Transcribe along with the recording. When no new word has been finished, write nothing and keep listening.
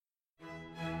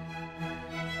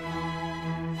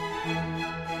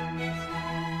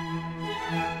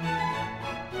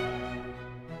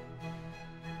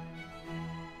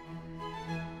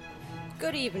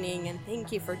Good evening, and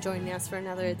thank you for joining us for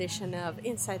another edition of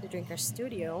Inside the Drinker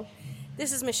Studio.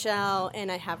 This is Michelle,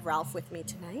 and I have Ralph with me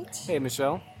tonight. Hey,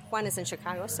 Michelle. Juan is in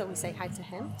Chicago, so we say hi to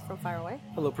him from far away.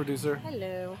 Hello, producer.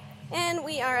 Hello. And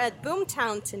we are at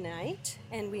Boomtown tonight,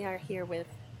 and we are here with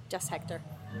just Hector.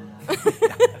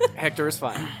 Hector is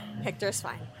fine. Hector is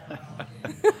fine.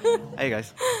 Hey,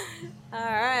 guys. All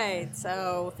right,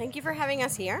 so thank you for having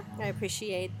us here. I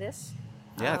appreciate this.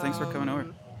 Yeah, thanks for coming over.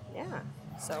 Yeah,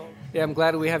 so Yeah, I'm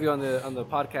glad we have you on the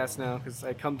podcast now because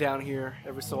I come down here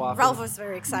every so often. Ralph was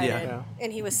very excited, Yeah.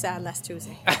 and he was sad last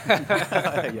Tuesday.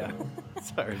 Yeah.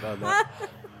 Sorry about that.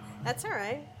 That's all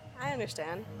right. I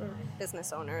understand. We're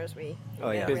business owners. We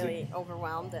Oh, yeah. get Busy. really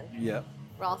overwhelmed, and Yeah.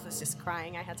 Ralph was just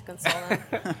crying. I had to console him.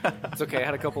 It's okay. I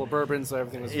had a couple of bourbons, so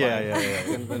everything was fine. Yeah.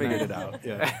 And then Figured it out.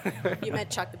 Yeah. You met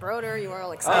Chuck the Broder. You were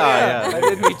all Oh, excited. yeah. I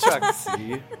did meet Chuck.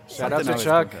 See? Shout out Something to always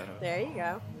Chuck. comes out of it. There you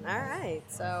go. All right.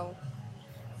 So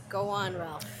go on,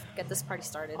 Ralph. Get this party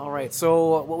started. All right,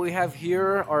 so what we have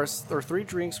here are three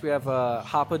drinks. We have a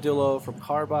Hopadillo from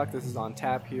Karbach. This is on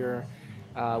tap here.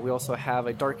 We also have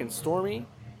a Dark and Stormy,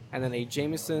 and then a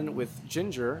Jameson with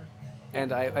ginger.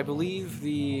 And I believe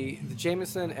the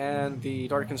Jameson and the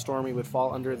Dark and Stormy would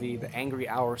fall under the Angry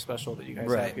Hour special that you guys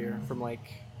have Right. here. From what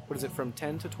is it, from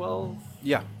 10 to 12?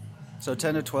 Yeah. So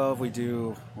 10 to 12, we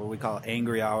do what we call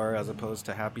angry hour as opposed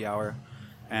to happy hour.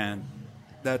 And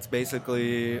that's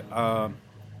basically,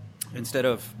 instead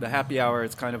of the happy hour,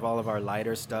 it's kind of all of our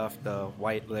lighter stuff, the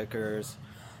white liquors,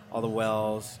 all the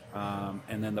wells,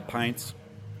 and then the pints.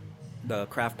 The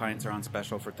craft pints are on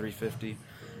special for $3.50.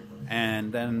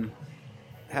 And then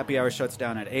happy hour shuts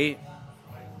down at 8.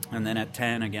 And then at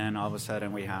 10, again, all of a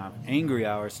sudden we have angry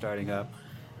hour starting up.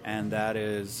 And that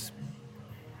is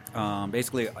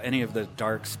basically any of the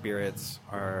dark spirits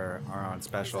are on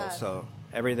special. What's that? So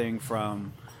everything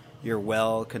from your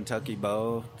well Kentucky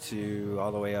Bow to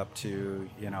all the way up to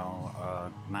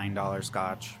 $9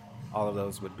 Scotch, all of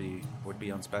those would be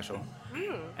on special.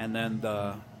 And then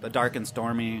the Dark and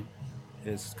Stormy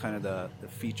is kind of the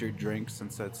featured drink,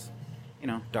 since it's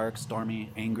dark,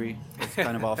 stormy, angry. It's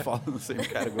kind of all fall in the same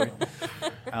category.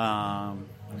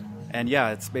 And yeah,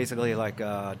 it's basically like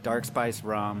dark spice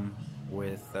rum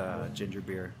with ginger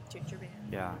beer. Ginger beer.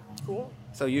 Yeah. Cool.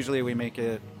 So usually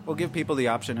we'll give people the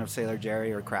option of Sailor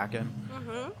Jerry or Kraken,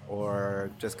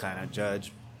 or just kind of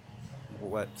judge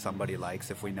what somebody likes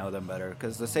if we know them better.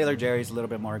 Because the Sailor Jerry is a little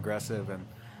bit more aggressive and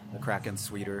the Kraken's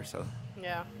sweeter, so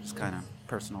Yeah. just kind of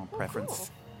personal preference. Cool.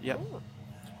 Yep. Cool.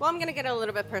 Well, I'm going to get a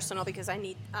little bit personal because I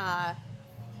need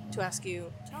to ask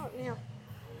you,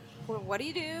 what do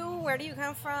you do? Where do you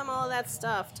come from? All of that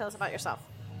stuff. Tell us about yourself.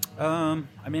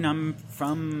 I'm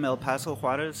from El Paso,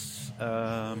 Juarez.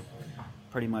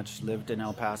 Pretty much lived in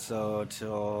El Paso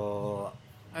till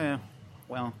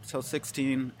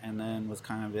 16, and then was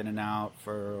kind of in and out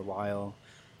for a while.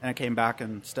 And I came back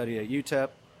and studied at UTEP,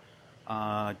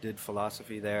 did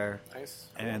philosophy there. Nice.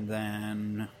 And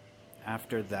then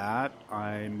after that,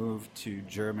 I moved to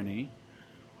Germany.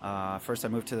 First, I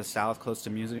moved to the south, close to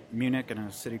Munich, in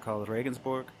a city called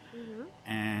Regensburg.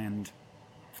 And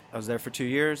I was there for 2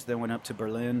 years, then went up to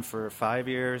Berlin for 5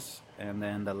 years, and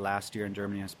then the last year in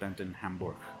Germany I spent in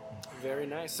Hamburg. Very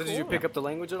nice. So did you pick up the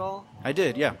language at all? I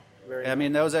did, yeah. Very I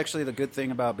mean, that was actually the good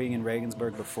thing about being in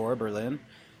Regensburg before Berlin,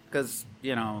 because,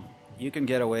 you can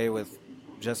get away with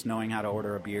just knowing how to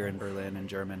order a beer in Berlin in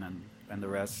German, and the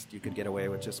rest you could get away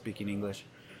with just speaking English.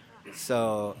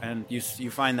 So, and you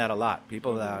find that a lot.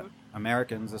 People that,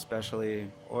 Americans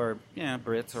especially, or,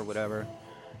 Brits or whatever,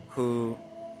 who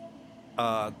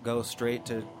go straight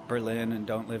to Berlin and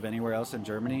don't live anywhere else in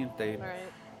Germany. They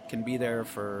can be there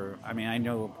for, I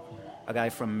know a guy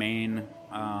from Maine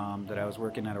that I was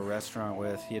working at a restaurant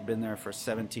with. He had been there for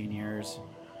 17 years.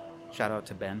 Shout out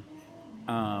to Ben.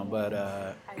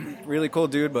 But really cool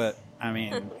dude, but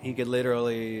he could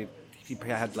literally, he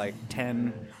had like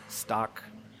 10 stock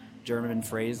German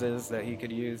phrases that he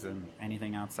could use, and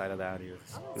anything outside of that, he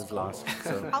was lost.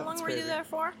 So. How long were you there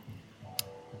for?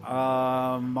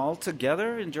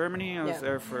 Altogether in Germany, I was Yeah.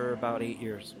 there for about 8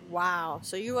 years. Wow.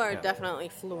 So you are Yeah. definitely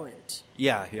fluent.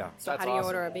 Yeah. So That's how do you awesome.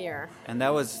 order a beer? And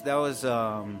that was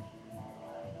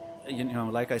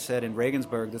like I said, in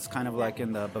Regensburg, that's kind of like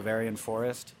in the Bavarian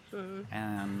forest.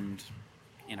 And,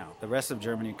 the rest of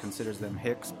Germany considers them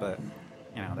hicks, but,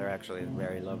 they're actually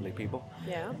very lovely people.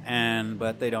 Yeah.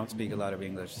 But they don't speak a lot of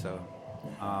English, so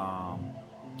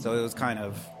it was kind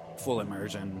of full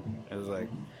immersion. It was like,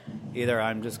 either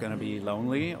I'm just going to be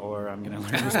lonely or I'm going to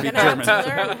learn to speak Gonna have German. to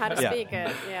learn how to Yeah. speak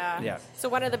it. Yeah. Yeah. So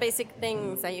what are the basic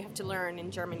things that you have to learn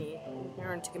in Germany?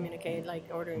 Learn to communicate, like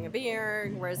ordering a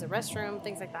beer, where's the restroom,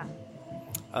 things like that.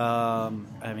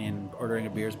 I mean, ordering a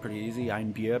beer is pretty easy.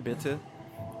 Ein Bier bitte.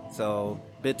 So,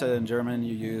 bitte in German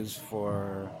you use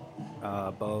for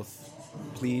both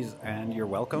please and you're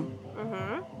welcome.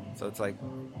 Mm-hmm. So it's like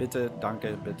bitte,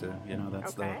 danke, bitte. You know,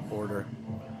 that's Okay. the order.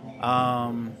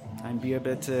 Ein Bier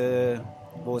bitte.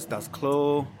 Wo ist das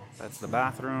Klo? That's the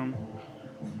bathroom.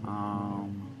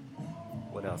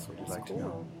 What else would you like to know?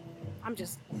 Cool. I'm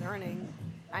just learning.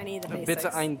 I need the basics.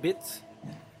 Bitte ein Bit.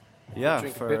 Yeah,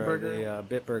 Drink a for Bitburger?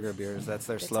 the Bitburger beers. That's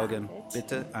their Bitte slogan. ein Bit.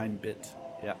 Bitte ein Bit.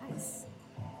 Yeah. Nice.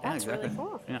 Yeah, That's exactly. really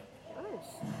cool. Yeah. Nice.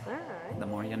 All right. The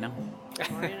more you know.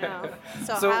 Well, you know.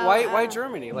 So how, why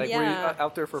Germany? Like, were you yeah.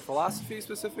 out there for philosophy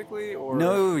specifically, or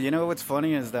No, you know what's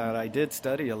funny is that I did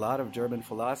study a lot of German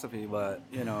philosophy, but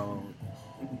you know,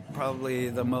 probably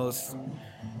the most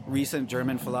recent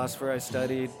German philosopher I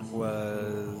studied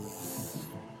was,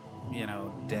 you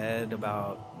know, dead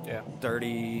about Yeah. 30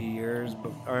 years,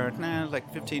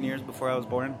 like 15 years before I was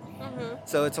born. Mm-hmm.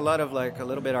 So it's a lot of like a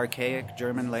little bit archaic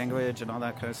German language and all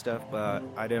that kind of stuff, but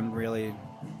I didn't really,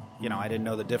 you know, I didn't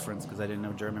know the difference because I didn't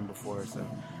know German before. So,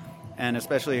 and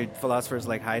especially philosophers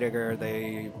like Heidegger,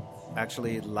 they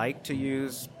actually like to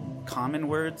use common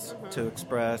words to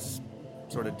express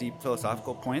sort of deep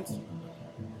philosophical points.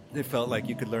 They felt like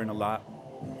you could learn a lot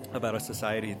about a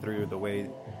society through the way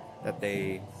that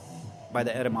they, by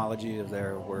the etymology of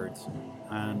their words.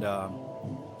 And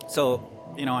so,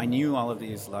 you know, I knew all of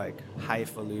these like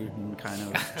highfalutin kind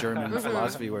of German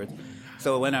philosophy words.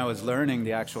 So when I was learning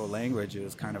the actual language, it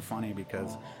was kind of funny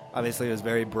because obviously it was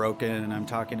very broken and I'm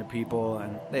talking to people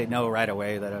and they know right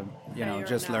away that I'm, you know, you're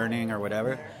just not. learning or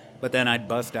whatever. But then I'd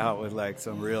bust out with like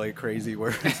some really crazy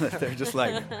words that they're just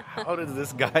like, how does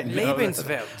this guy know? that?"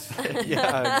 Lebenswelt?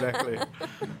 Yeah, exactly.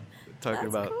 Talking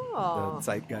That's about cool. the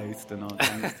zeitgeist and all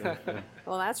kinds of stuff. Yeah.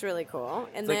 Well, that's really cool.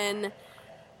 And like- then,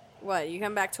 what? You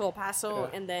come back to El Paso,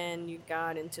 and then you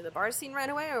got into the bar scene right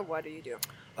away, or what do you do?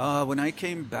 When I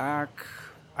came back,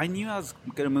 I knew I was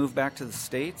going to move back to the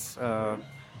States.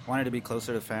 Wanted to be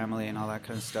closer to family and all that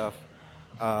kind of stuff.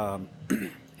 And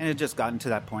it just gotten to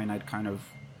that point. I'd kind of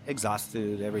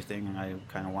exhausted everything I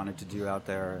kind of wanted to do out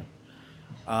there.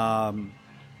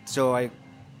 So I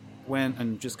went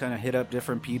and just kind of hit up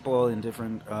different people in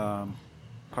different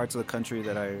parts of the country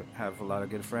that I have a lot of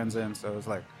good friends in. So it was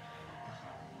like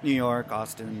New York,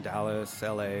 Austin, Dallas,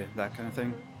 LA, that kind of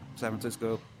thing, San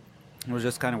Francisco. I was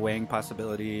just kind of weighing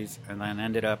possibilities, and then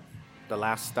ended up, the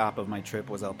last stop of my trip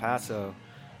was El Paso,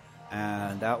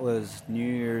 and that was New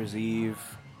Year's Eve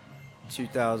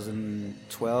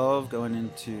 2011 going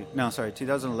into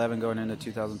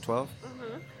 2012.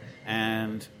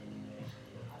 And,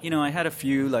 you know, I had a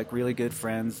few, like, really good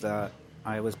friends that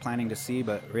I was planning to see,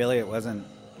 but really it wasn't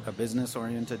a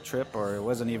business-oriented trip, or it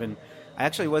wasn't even... I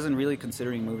actually wasn't really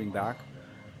considering moving back.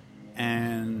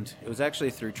 And it was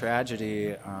actually through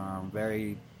tragedy.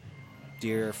 Very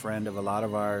dear friend of a lot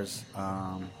of ours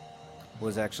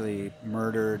was actually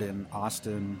murdered in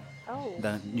Austin Oh.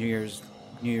 the New Year's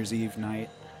Eve night.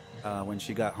 When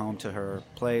she got home to her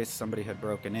place, somebody had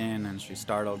broken in and she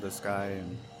startled this guy.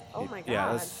 And Oh my Yeah, it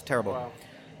God. was terrible. Wow.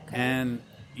 And,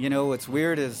 you know, what's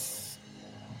weird is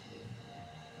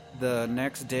the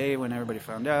next day when everybody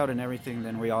found out and everything,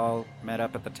 then we all met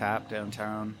up at the Tap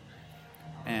downtown.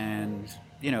 And,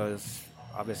 you know, it was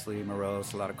obviously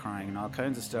morose, a lot of crying and all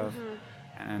kinds of stuff.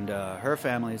 And her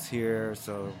family's here,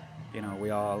 so, you know,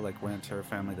 we all, like, went to her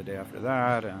family the day after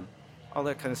that and all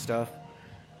that kind of stuff.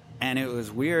 And it was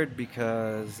weird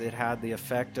because it had the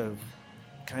effect of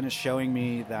kind of showing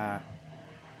me that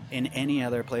in any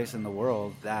other place in the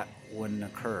world that wouldn't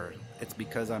occur. It's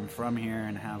because I'm from here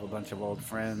and have a bunch of old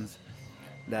friends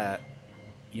that,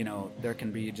 you know, there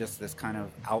can be just this kind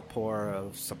of outpour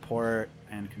of support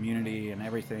and community and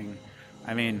everything.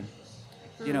 I mean,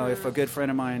 you know, if a good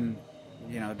friend of mine,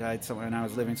 you know, died somewhere and I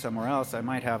was living somewhere else, I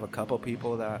might have a couple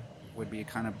people that would be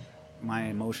kind of my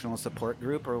emotional support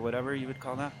group or whatever you would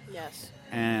call that. Yes.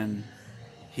 And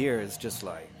here it's just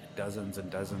like dozens and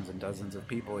dozens and dozens of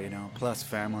people, you know, plus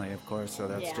family, of course. So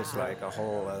that's just Yeah. like a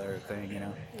whole other thing, you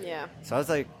know. Yeah. So I was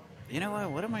like, you know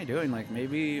what am I doing? Like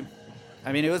maybe,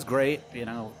 I mean, it was great, you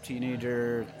know,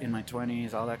 teenager in my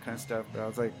 20s, all that kind of stuff. But I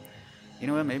was like, you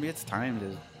know what, maybe it's time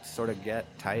to sort of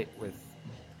get tight with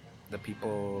the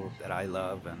people that I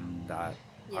love and that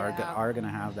Yeah. are going to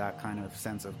have that kind of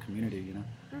sense of community, you know.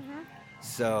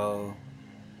 So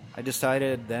I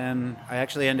decided then, I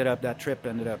actually that trip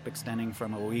ended up extending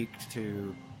from a week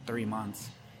to 3 months.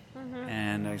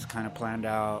 And I just kind of planned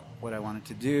out what I wanted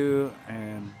to do.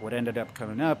 And what ended up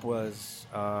coming up was,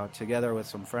 together with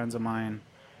some friends of mine,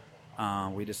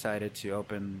 we decided to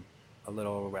open a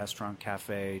little restaurant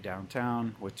cafe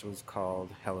downtown, which was called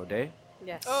Hello Day.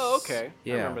 Yes. Oh, okay. I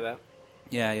Yeah. remember that.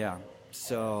 Yeah.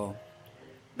 So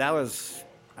that was,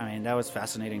 that was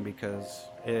fascinating because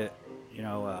it,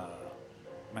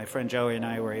 my friend Joey and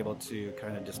I were able to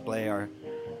kind of display our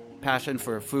passion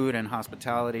for food and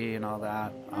hospitality and all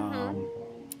that.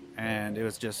 And it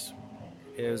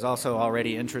was also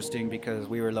already interesting because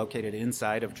we were located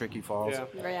inside of Tricky Falls. Yeah.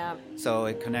 Yeah. So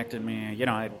it connected me.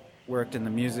 I worked in the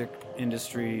music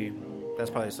industry. That's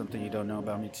probably something you don't know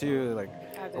about me too. Like,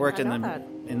 I did I worked not in know the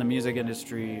that. in the music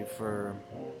industry for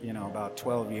about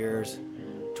 12 years,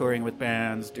 touring with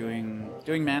bands, doing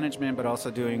management, but also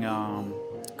doing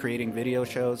creating video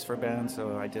shows for bands.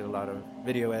 So I did a lot of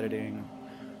video editing,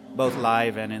 both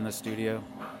live and in the studio.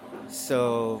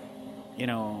 So,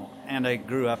 and I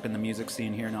grew up in the music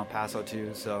scene here in El Paso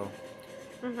too. So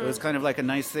it was kind of like a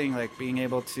nice thing, like being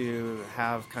able to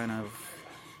have kind of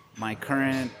my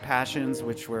current passions,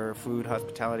 which were food,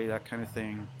 hospitality, that kind of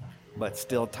thing, but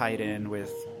still tied in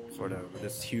with sort of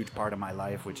this huge part of my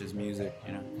life, which is music,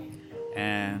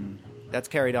 and that's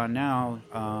carried on now.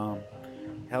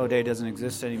 Hello Day doesn't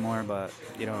exist anymore, but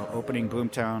opening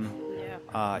Boomtown,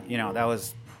 that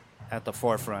was at the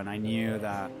forefront. I knew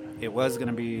that it was going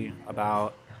to be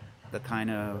about the kind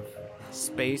of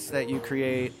space that you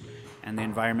create and the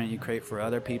environment you create for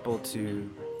other people to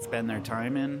spend their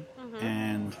time in,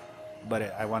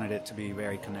 but I wanted it to be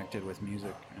very connected with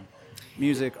music,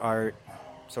 music, art,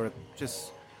 sort of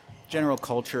just general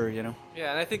culture,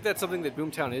 Yeah, and I think that's something that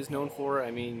Boomtown is known for. I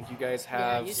mean, you guys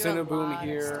have you do a lot Cinnabon of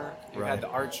here. stuff. You Right. had the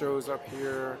art shows up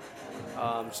here.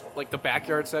 Just like the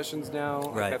backyard sessions now.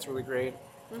 Like, Right. that's really great.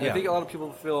 And I Yeah. think a lot of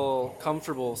people feel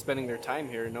comfortable spending their time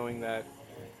here, knowing that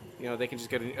they can just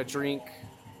get a drink.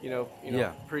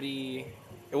 Yeah. Pretty.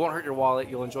 It won't hurt your wallet.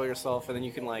 You'll enjoy yourself, and then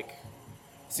you can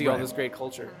see all Right. this great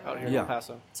culture out here in Yeah. El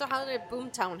Paso. So how did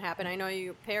Boomtown happen? I know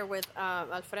you pair with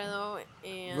Alfredo,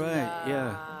 and Right,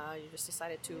 yeah. you just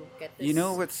decided to get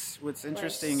this. What's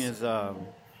interesting is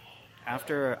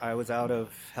after I was out of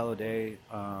Hello Day,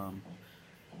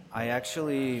 I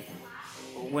actually,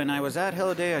 when I was at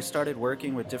Hello Day, I started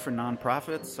working with different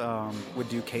nonprofits. Would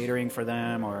do catering for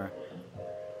them, or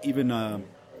even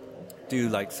do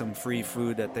like some free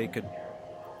food that they could,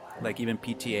 like even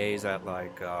PTAs at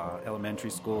like elementary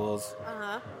schools.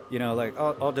 Like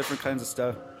all different kinds of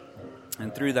stuff.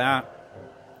 And through that,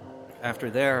 after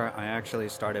there, I actually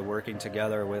started working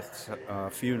together with a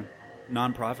few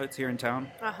nonprofits here in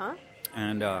town,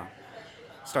 and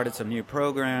started some new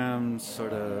programs,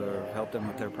 sort of helped them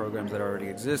with their programs that already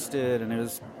existed. And it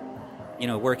was,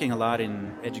 working a lot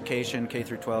in education, K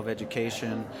through 12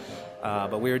 education,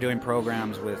 but we were doing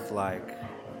programs with like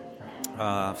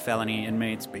felony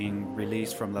inmates being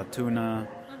released from La Tuna.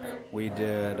 We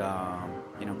did,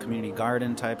 community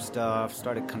garden type stuff,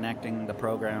 started connecting the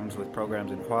programs with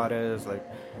programs in Juarez. Like,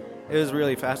 it was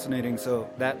really fascinating. So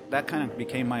that kind of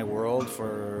became my world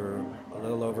for a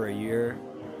little over a year.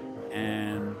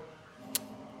 And,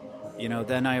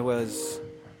 then I was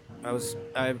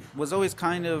always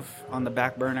kind of on the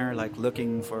back burner, like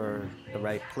looking for the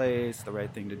right place, the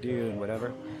right thing to do and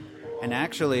whatever. And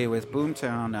actually with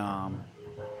Boomtown,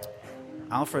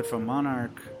 Alfred from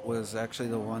Monarch was actually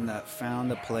the one that found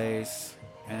the place,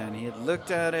 and he had looked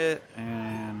at it,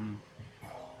 and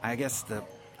I guess the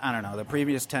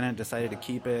previous tenant decided to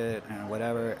keep it and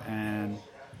whatever. And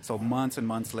so months and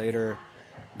months later,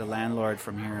 the landlord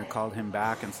from here called him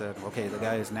back and said, okay, the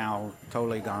guy is now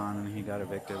totally gone and he got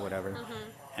evicted, whatever.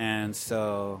 And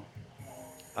so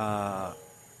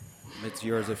it's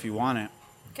yours if you want it.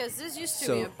 Because this used to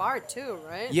So- be a bar too,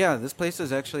 right? Yeah, this place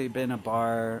has actually been a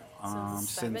bar Since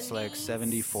since like 70s?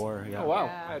 74. Yeah. Oh wow,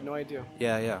 Yeah. I had no idea.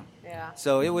 Yeah. Yeah.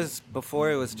 So it was before,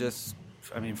 it was just,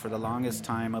 for the longest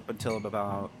time, up until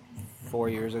about 4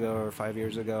 years ago or 5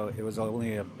 years ago, it was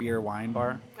only a beer wine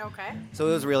bar. Okay. So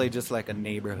it was really just like a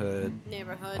neighborhood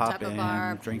Neighborhood pop type in, of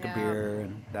bar. drink yeah. a beer,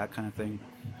 and that kind of thing.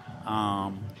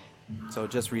 So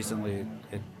just recently,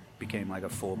 it became like a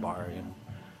full bar,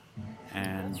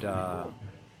 and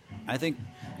I think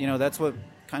that's what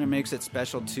kind of makes it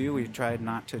special too. We tried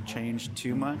not to change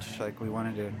too much. Like, we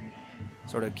wanted to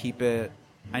sort of keep it.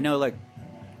 I know, like,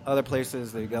 other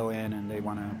places, they go in and they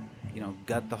want to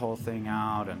gut the whole thing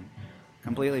out and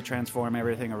completely transform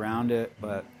everything around it.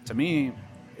 But to me,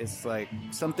 it's like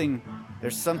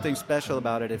there's something special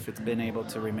about it if it's been able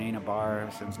to remain a bar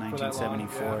since that long,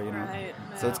 1974, yeah. Right,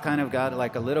 So it's yeah. kind of got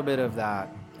like a little bit of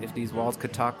that, if these walls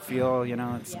could talk feel,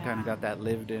 it's kind of got that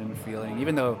lived in feeling.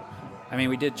 Even though,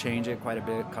 we did change it quite a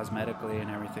bit cosmetically and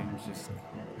everything. It's just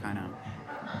kind of...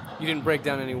 You didn't break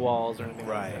down any walls or anything.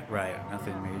 like that. Right,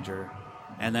 nothing major.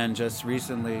 And then just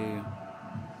recently,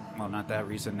 well, not that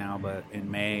recent now, but in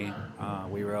May,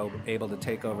 we were able to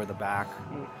take over the back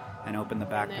and open the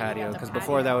back And then you got patio. the Because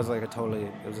before patio. that was like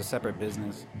it was a separate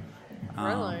business.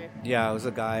 Really? Yeah, it was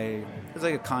a guy, it was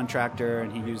like a contractor,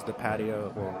 and he used the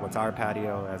patio, well, what's our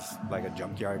patio, as like a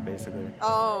junkyard, basically.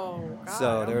 Oh, God,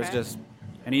 So there was okay. just,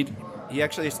 and he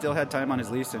actually still had time on his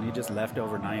lease, and he just left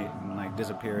overnight and like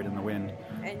disappeared in the wind.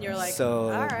 And you're like, So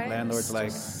all right. landlord's like,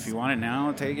 just- if you want it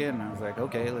now, take it. And I was like,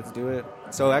 okay, let's do it.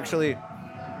 So actually,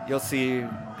 you'll see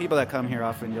people that come here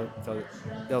often.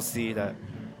 They'll see that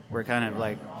we're kind of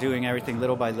like doing everything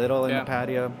little by little in Yeah. the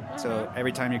patio. So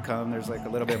every time you come, there's like a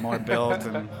little bit more built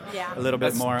and Yeah. a little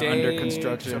bit A more stage, under a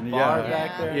construction. bar Yeah,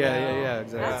 back there. yeah,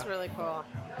 exactly. That's really cool.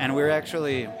 And we're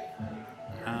actually,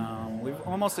 we've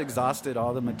almost exhausted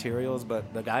all the materials,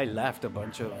 but the guy left a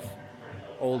bunch of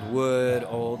old wood,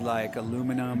 old like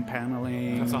aluminum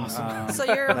paneling. That's awesome. So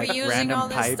you're like reusing random all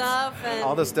this pipes. stuff and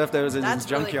All the stuff that was in his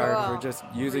That's really junkyard, cool. we're just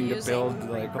using to Reusing, build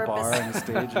like a bar and a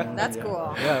stage. And everything, That's yeah.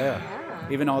 cool. Yeah. Yeah.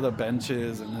 Even all the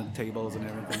benches and the tables and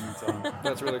everything. So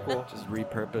That's really cool. just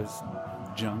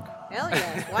repurposed junk. Hell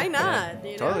yes. Why not?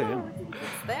 You know? Totally, yeah.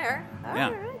 It's there. All Yeah.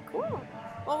 right, cool.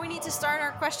 Well, we need to start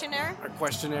our questionnaire. Our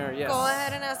questionnaire, yes. Go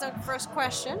ahead and ask the first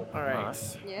question. All right.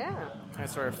 Alright. Yeah. All right,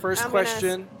 so our first I'm gonna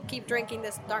question, keep drinking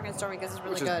this Dark and Stormy because it's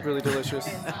really which good. is really delicious.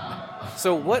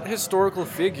 So, what historical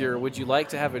figure would you like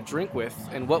to have a drink with,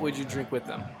 and what would you drink with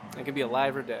them? It can be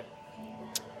alive or dead.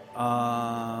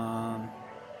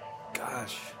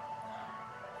 Gosh.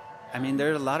 I mean,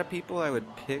 there's a lot of people I would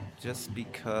pick just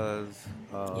because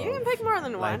of, You can pick more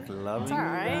than like, one. loving It's all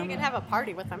right. them. You can have a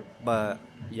party with them. But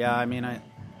yeah, I mean,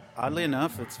 oddly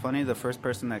enough, it's funny. The first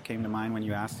person that came to mind when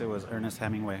you asked it was Ernest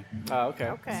Hemingway. Oh, okay.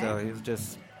 Okay. So he was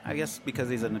just, I guess, because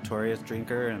he's a notorious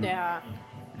drinker and Yeah.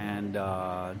 and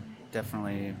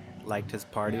definitely liked his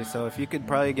party. So if you could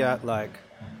probably get like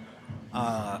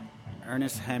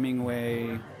Ernest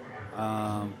Hemingway,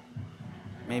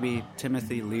 maybe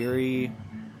Timothy Leary,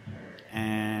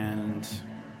 and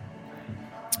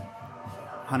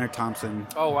Hunter Thompson.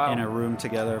 Oh, wow. In a room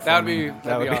together. That'd be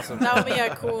awesome. That would be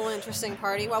a cool, interesting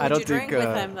party. What I would don't you drink think,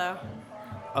 with them, though?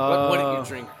 What do you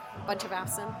drink? A bunch of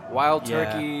absinthe? Wild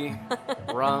Yeah. turkey,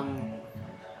 rum.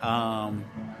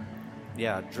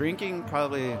 Yeah, drinking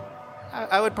probably.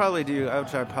 I would probably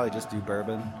just do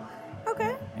bourbon.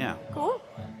 Okay, Yeah. cool.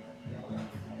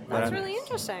 But That's I'm- really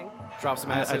interesting. Drop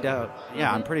some I acid. doubt.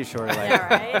 Yeah, I'm pretty sure. Like, Yeah,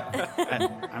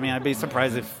 right? I mean, I'd be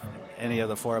surprised if any of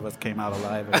the four of us came out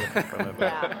alive from it. But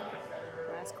Yeah.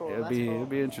 That's cool. it'd That's be cool. it'd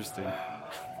be interesting.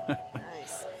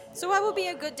 Nice. So what would be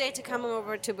a good day to come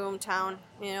over to Boomtown?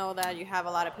 You know, that you have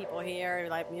a lot of people here,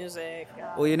 like music.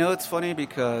 Well, you know, it's funny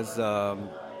because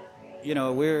you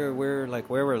know, we're like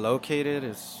where we're located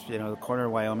is, you know, the corner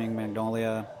of Wyoming,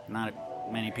 Magnolia. Not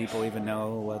many people even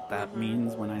know what that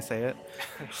means when I say it.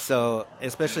 So,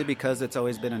 especially because it's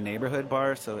always been a neighborhood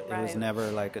bar, so it was Right.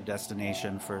 never like a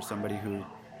destination for somebody who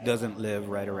doesn't live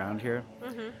right around here.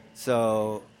 Mm-hmm.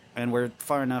 So, and we're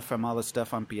far enough from all the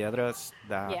stuff on Piedras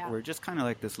that Yeah. we're just kind of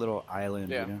like this little island,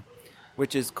 Yeah. you know,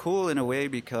 which is cool in a way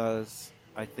because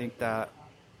I think that,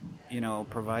 you know,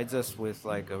 provides us with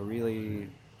like a really,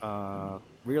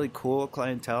 really cool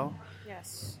clientele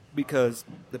Yes. because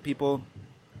the people,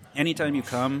 anytime you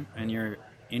come and you're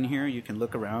in here, you can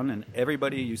look around and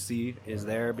everybody you see is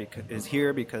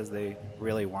here because they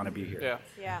really want to be here. Yeah.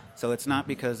 Yeah. So it's not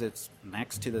because it's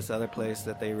next to this other place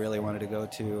that they really wanted to go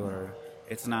to, or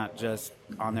it's not just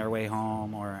on their way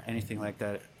home or anything like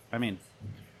that. I mean,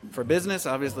 for business,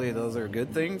 obviously those are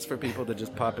good things for people to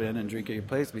just pop in and drink at your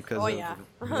place because Oh, of yeah.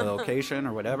 the location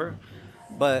or whatever.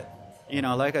 But, you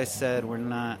know, like I said, we're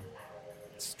not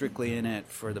strictly in it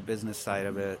for the business side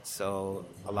of it. So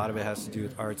a lot of it has to do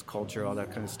with arts, culture, all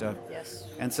that kind of stuff. Yes.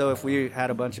 And so if we had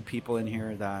a bunch of people in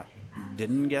here that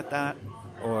didn't get that,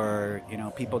 or, you know,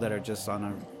 people that are just on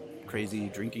a crazy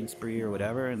drinking spree or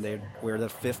whatever, and we're the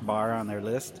fifth bar on their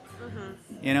list,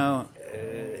 you know,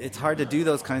 it's hard to do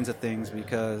those kinds of things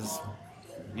because,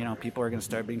 you know, people are going to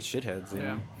start being shitheads, you Yeah.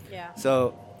 know? Yeah.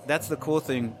 So that's the cool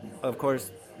thing. Of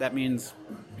course, that means,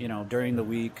 you know, during the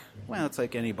week, well, it's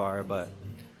like any bar, but,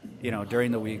 you know,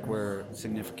 during the week we're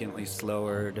significantly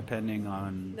slower depending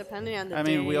on... Depending on the I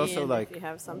mean, we day also and like... if you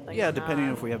have something. Yeah, or depending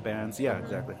not. if we have bands. Yeah,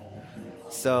 exactly.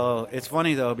 So it's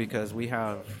funny, though, because we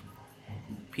have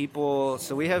people...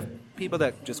 So we have people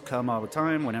that just come all the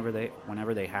time whenever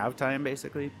they have time,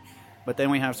 basically. But then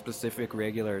we have specific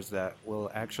regulars that will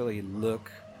actually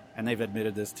look... And they've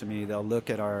admitted this to me. They'll look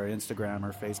at our Instagram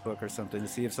or Facebook or something to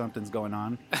see if something's going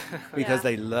on because Yeah.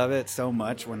 they love it so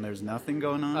much when there's nothing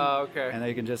going on. Oh, okay. And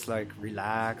they can just like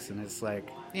relax, and it's like,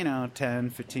 you know, 10,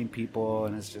 15 people,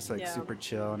 and it's just like Yeah. super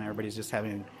chill, and everybody's just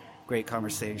having great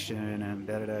conversation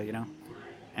and you know.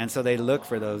 And so they look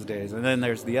for those days. And then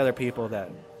there's the other people that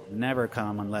never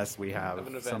come unless we have Have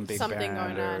an event. some big Something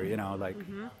band going or, on. you know, like,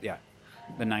 yeah,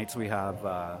 the nights we have.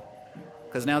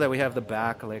 Because now that we have the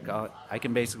back, like, I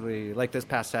can basically, like this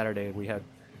past Saturday, we had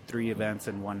 3 events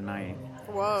in one night.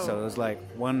 Whoa. So it was like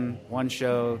one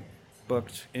show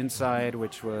booked inside,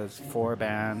 which was 4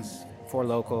 bands, 4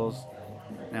 locals.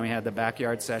 Then we had the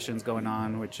backyard sessions going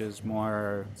on, which is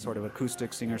more sort of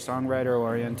acoustic singer-songwriter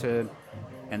oriented.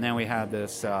 And then we had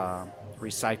this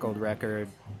recycled record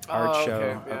art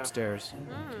show yeah. upstairs.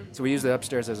 So we use the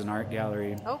upstairs as an art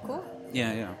gallery. Oh, cool.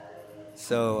 Yeah, yeah.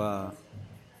 So,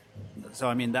 so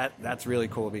I mean that's really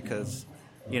cool because,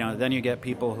 you know, then you get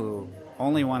people who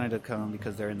only wanted to come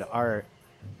because they're into art,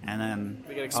 and then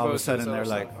They get all of a exposed to sudden this they're other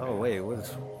like, stuff. oh wait,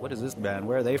 what is this band?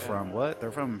 Where are they from? What?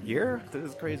 They're from here? This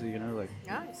is crazy, you know, like.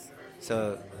 Nice.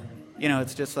 So, you know,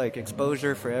 it's just like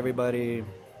exposure for everybody.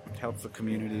 Helps the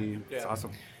community. It's Yeah.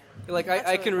 awesome. Like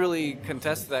I can really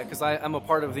contest that because I'm a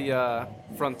part of the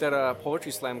Frontera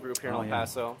Poetry Slam group here in Oh, El yeah.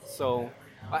 Paso. So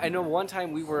I know one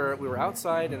time we were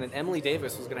outside, and then Emily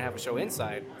Davis was going to have a show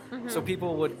inside. So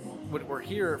people were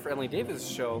here for Emily Davis'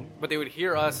 show, but they would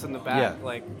hear us in the back Yeah.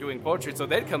 like doing poetry. So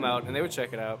they'd come out and they would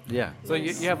check it out. Yeah. So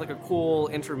you have like a cool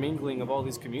intermingling of all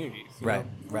these communities. you Right,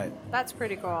 know? right. That's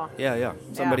pretty cool. Yeah, yeah.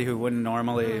 Somebody who wouldn't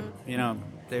normally, Mm-hmm. you know,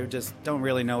 they just don't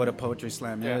really know what a poetry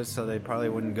slam Yeah. is, so they probably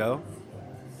wouldn't go.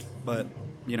 But,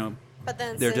 you know, But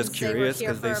then they're since just curious they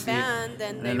were because here they for see a it. band,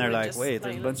 then And they they're were like, just wait,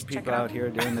 there's a like, bunch of let's check people it out here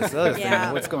doing this other thing.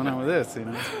 Yeah. What's going on with this, you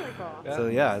know? Really cool. Yeah. So,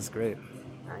 yeah, it's great.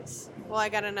 Nice. Well, I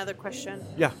got another question.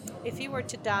 Yeah. If you were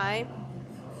to die,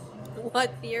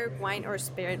 what beer, wine, or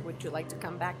spirit would you like to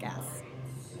come back as?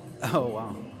 Oh,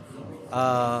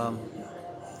 wow.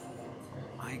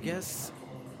 I guess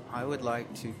I would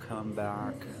like to come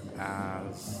back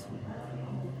as,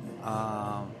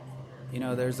 you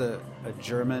know, there's a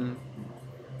German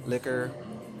liquor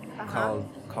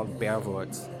called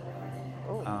Bärwurz.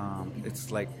 Oh.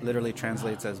 It's like literally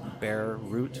translates as bear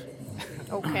root,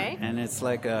 Okay. and it's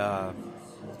like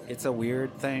it's a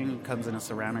weird thing. Comes in a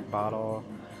ceramic bottle,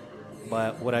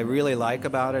 but what I really like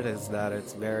about it is that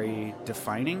it's very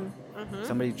defining.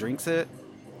 Somebody drinks it,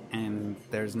 and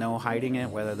there's no hiding it,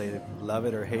 whether they love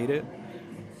it or hate it.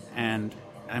 And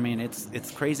I mean,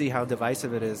 it's crazy how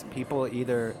divisive it is. People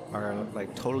either are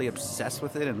like totally obsessed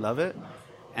with it and love it,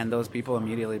 and those people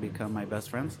immediately become my best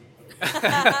friends.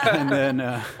 and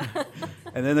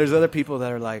then there's other people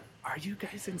that are like, "Are you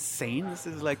guys insane? This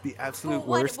is like the absolute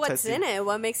Well, worst." what's testing." in it?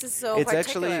 What makes it so It's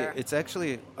particular?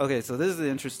 actually okay. So this is the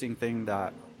interesting thing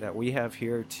that we have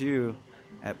here too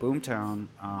at Boomtown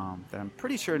that I'm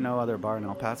pretty sure no other bar in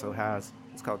El Paso has.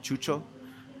 It's called Chucho,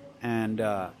 and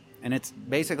it's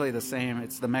basically the same.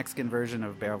 It's the Mexican version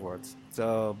of Bärwurz.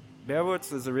 So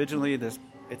Bärwurz is originally this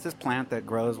plant that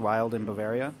grows wild in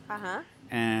Bavaria,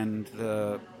 and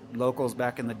the locals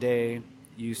back in the day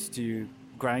used to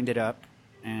grind it up,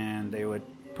 and they would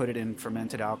put it in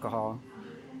fermented alcohol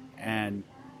and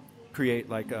create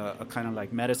like a kind of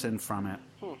like medicine from it.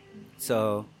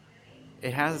 So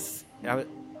it has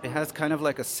kind of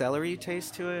like a celery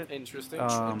taste to it. Interesting.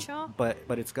 Chucho?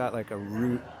 But it's got like a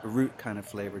root kind of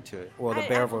flavor to it. Well, the I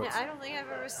Bärwurz. don't think I've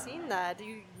ever seen that. Do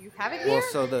you have it Well, here?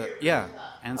 so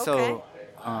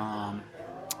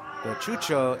the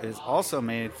chucho is also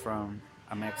made from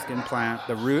a Mexican plant,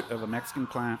 the root of a Mexican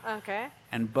plant, Okay.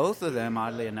 and both of them,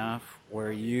 oddly enough,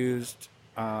 were used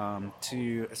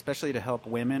especially to help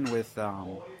women with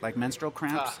like menstrual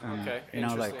cramps, and, okay. you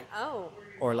know, like Interesting. Oh.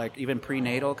 or like even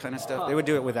prenatal kind of stuff. They would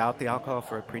do it without the alcohol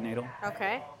for prenatal,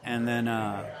 Okay. and then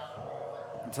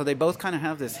so they both kind of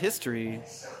have this history.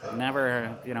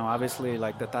 Never, you know, obviously,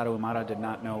 like the Tarahumara did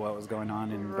not know what was going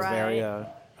on in Right.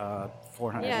 Bavaria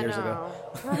 400 Yeah. years No.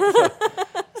 ago.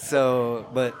 So,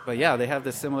 but yeah, they have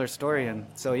this similar story, and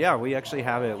so yeah, we actually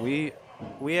have it.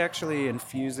 We actually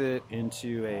infuse it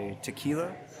into a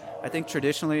tequila. I think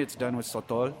traditionally it's done with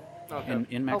sotol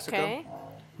in Mexico. Okay.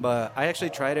 But I actually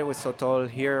tried it with sotol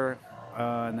here,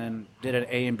 and then did an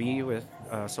A and B with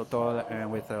sotol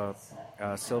and with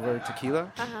silver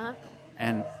tequila.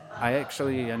 And I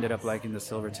actually ended up liking the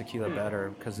silver tequila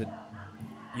better because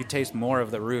you taste more of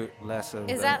the root, less of.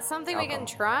 Is the that something we can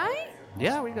alcohol. try?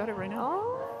 Yeah, we got it right now.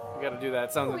 Oh. You got to do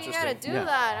that. Sounds We interesting. gotta do Yeah.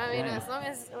 that. I mean, Yeah. as long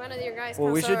as one of your guys Well,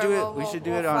 comes we should over, do it. we'll- We should do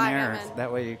we'll it on flag air. him and-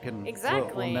 That way you can.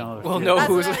 Exactly. We'll know. if We'll you- know That's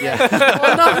who's. what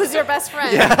we'll know who's your best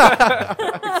friend.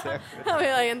 He'll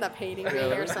be like end up hating me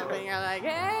or something. You're like,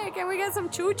 hey, can we get some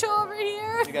chucho over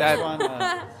here? You guys want?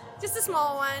 Just a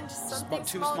small one, just something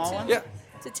two small, small to, ones? Yeah.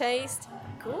 to taste.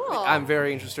 cool. I'm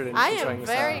very interested in I trying am this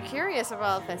very out. curious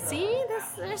about this. See,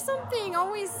 there's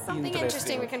always something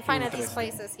interesting we can find at these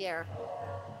Interesting. places here.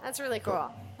 That's really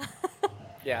cool.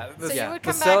 Yeah, So the, you would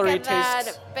the come back celery at that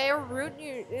tastes. Beirut.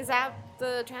 Is that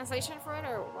the translation for it,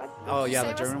 or what? Oh, did you yeah, say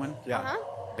the it was? German one? Yeah. Uh-huh.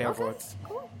 Beerwurz.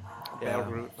 Cool. Yeah.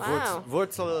 Beerwurz. Wow.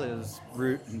 Wurzel is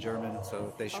root in German,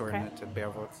 so they shorten Okay. it to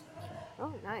Beerwurz.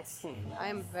 Oh, nice. I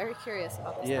am very curious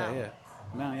about this Yeah, now. yeah.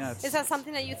 No, yeah. It's, Is that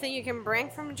something that you think you can bring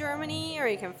from Germany, or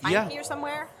you can find Yeah. here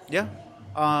somewhere? Yeah.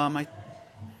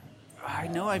 I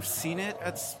know I've seen it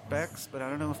at Specs, but I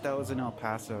don't know if that was in El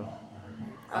Paso.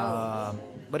 Oh.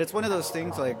 But it's one of those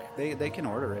things like they can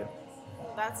order it.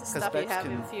 That's the 'Cause stuff you Bex have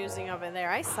can- infusing over there.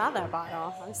 I saw that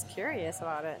bottle. I was curious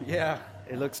about it. Yeah.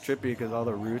 It looks trippy because all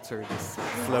the roots are just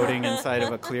floating inside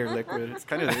of a clear liquid. It's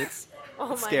kind of Oh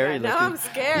my scary god! Now looking. I'm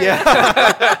scared.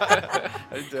 Yeah.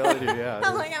 I'm telling you, yeah.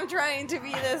 I'm like I'm trying to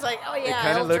be this like oh it yeah,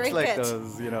 kind I'll of looks drink like it.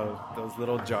 those, those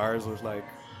little jars with like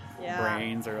Yeah.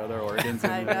 brains or other organs in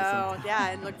I it. or know. something. Yeah,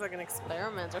 it looks like an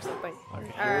experiment or something. All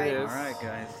Here right. it All is. right,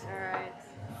 guys. All right.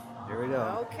 Here we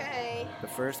go. Okay. The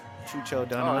first chucho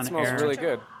done Oh, on it smells air. really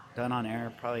good. Done on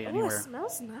air, probably Oh, it anywhere.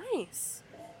 smells nice.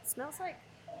 It smells like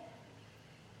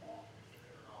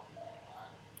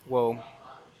Whoa.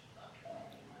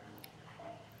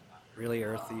 Really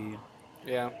earthy.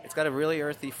 Yeah. It's got a really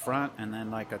earthy front, and then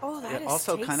like a Oh, that is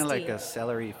also kind of like tasty. a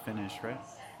celery finish, right?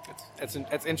 It's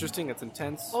interesting. It's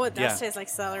intense. oh, it does Yeah. taste like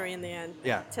celery in the end.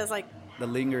 Yeah. It tastes like The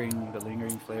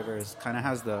lingering flavors kind of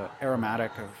has the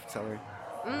aromatic of celery.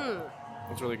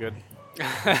 It's really good.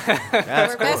 That's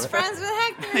we're cool. best friends with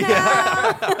Hector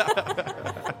now.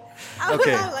 I'm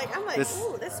Okay. like, This-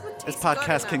 ooh, this one This tastes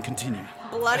podcast good can enough. continue.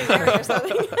 Bloody Mary or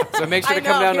something. So make sure I to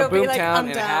come know, down to he'll be like, Boomtown I'm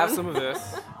and have down. some of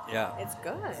this. Yeah. It's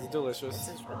good. It's delicious.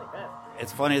 It's really good.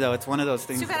 It's funny though. It's one of those It's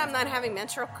things. too bad I'm not having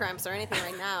menstrual cramps or anything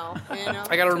right now. You know?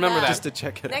 I gotta Too remember bad. that. Just to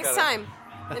check it Next out. time,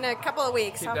 in a couple of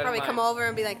weeks, Keep I'll that in probably come mind. over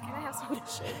and be like, "Can I have some of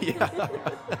this shit? Yeah.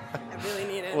 I really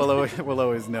need it." we'll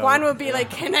always know. Juan would be like,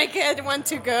 "Can I get one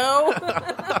to go?"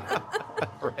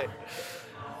 Right.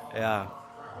 Yeah.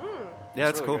 Yeah,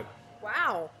 it's really cool. good.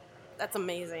 Wow, that's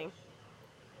amazing.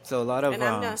 So a lot of And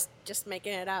I'm just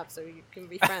making it up so you can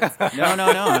be friends.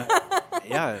 no.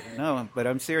 Yeah, no, but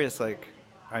I'm serious. Like,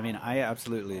 I mean, I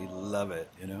absolutely love it.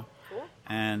 Cool.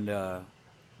 And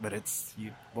but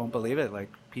you won't believe it. Like,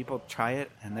 people try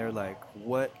it and they're like,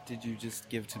 "What did you just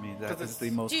give to me? That 'Cause is it's- the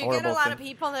most Do you horrible get a lot thing." of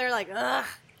people that are like, "Ugh,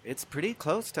 It's pretty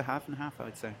close to half and half, I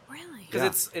would say. really?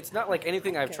 Because Yeah. it's not like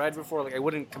anything I've Okay. tried before. Like I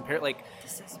wouldn't compare. Like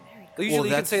This is very good." usually you can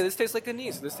that's- say this tastes like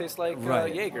anise. This tastes like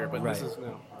Right. Jaeger, but this Right. is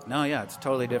no. No, yeah, it's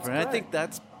totally different. I good. think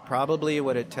that's probably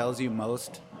what it tells you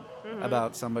most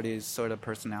about somebody's sort of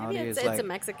personality. Maybe is it's like a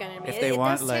Mexican in me. if It they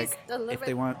want does like taste a little if they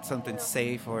bit- want something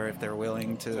safe, or if they're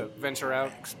willing To to venture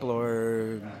out.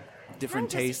 explore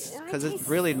different I just- tastes, I because it's taste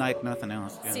really like nothing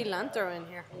else. Yeah. cilantro in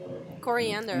here,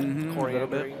 coriander. Mhm, a little Coriander,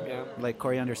 bit. yeah. Like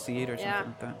coriander seed or something Yeah.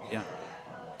 like that. Yeah,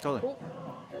 totally. Cool.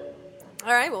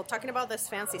 All right, well, talking about this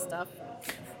fancy stuff,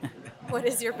 what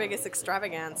is your biggest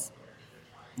extravagance?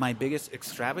 My biggest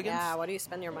extravagance? Yeah, what do you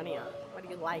spend your money on? What do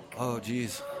you like? Oh,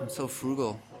 geez, I'm so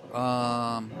frugal.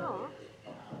 Oh,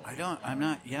 I'm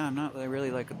not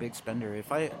really like a big spender.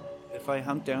 If I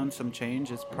hunt down some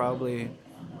change, it's probably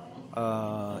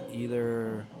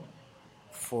either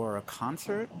for a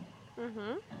concert.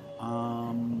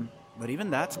 But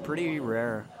even that's pretty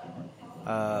rare.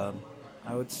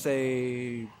 I would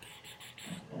say,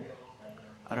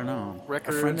 I don't know. A friend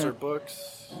Records or of-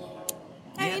 books.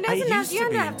 I mean, I it doesn't have, used you to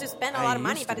don't be. have to spend a I lot of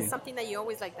money, used but to it's be. something that you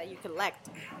always like, that you collect,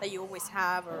 that you always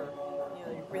have, or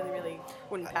you really, really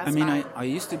wouldn't pass I mean, by. I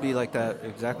used to be like that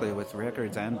exactly with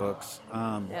records and books.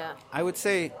 Yeah. I would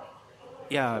say,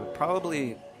 yeah,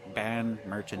 probably band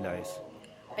merchandise.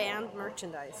 Band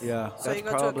merchandise. Yeah, So that's you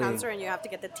go to probably- a concert and you have to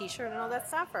get the T-shirt and all that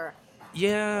stuff, or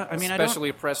Yeah, I mean,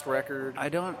 Especially pressed record. I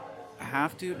don't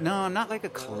have to. No, I'm not like a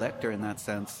collector in that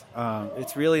sense.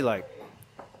 It's really like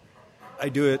I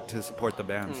do it to support the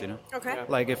bands, you know. okay. Yeah.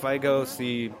 Like if I go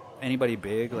see anybody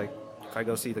big, like if I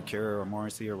go see The Cure or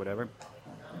Morrissey or whatever,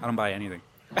 I don't buy anything.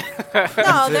 No,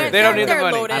 They don't need the they're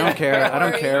money. loaded. I don't care. I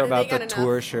don't Or care they about got the enough.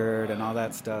 tour shirt and all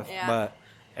that stuff. Yeah. But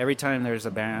every time there's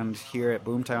a band here at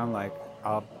Boomtown, like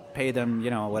I'll pay them,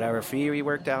 whatever fee we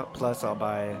worked out. Plus, I'll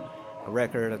buy a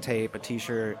record, a tape, a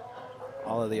T-shirt,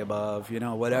 all of the above.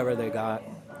 Whatever they got,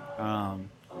 and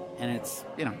it's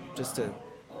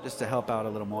just to help out a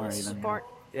little more. Even Support.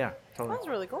 Yeah, totally. That's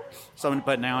really cool. So,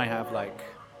 but now I have like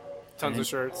Tons of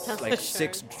shirts. Tons like of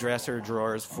 6 shirts. dresser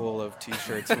drawers full of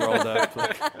T-shirts rolled up.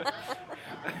 Like,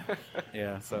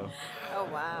 yeah, so Oh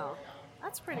wow,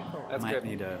 that's pretty cool. That's might good.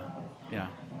 need to,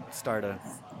 start a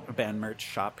band merch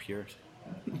shop here.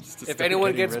 If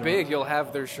anyone gets big, you'll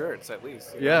have their shirts at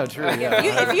least. Yeah, true. Yeah.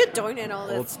 If you donate all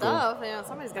Old this school. stuff,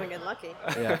 somebody's gonna get lucky.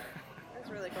 Yeah. That's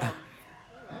really cool.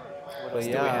 What else But do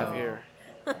we yeah. have here?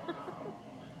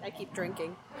 I keep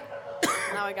drinking.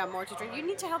 Now I got more to drink. You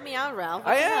need to help me out, Ralph. I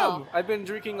What the am. hell? I've been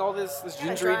drinking all this gotta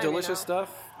gingery, drive, you delicious know.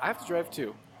 stuff. I have to drive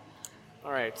too.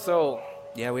 All right, so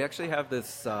Yeah, we actually have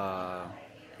this.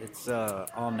 It's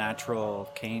all natural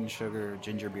cane sugar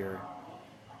ginger beer.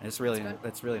 It's really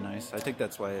nice. I think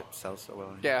that's why it sells so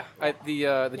well. yeah, the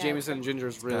Yeah. Jameson ginger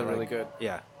is really Got, like- really good.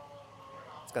 Yeah.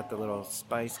 It's got the little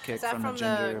spice kick Is that from from the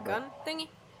ginger. the but- gun thingy?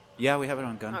 Yeah, we have it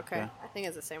on gun. Okay. Yeah. I think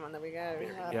it's the same one that we got.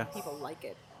 Yeah. People like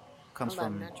it. Comes all that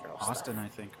from natural Austin, stuff. I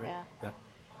think. Right? Yeah.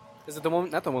 Is it the one?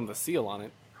 Not the one with the seal on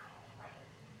it.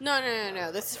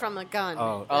 No. This is from the gun.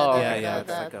 Oh, Oh, yeah, okay. yeah. It's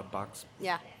like a box.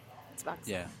 Yeah. It's box.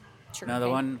 Yeah. Sugar No, the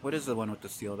cane. one. What is the one with the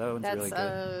seal? That one's That's really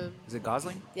good. Is it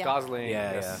Gosling? yeah. Gosling.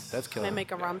 Yeah, yes. yeah. That's They killer.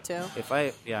 make a rum too. If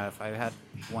I had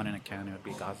one in a can, it would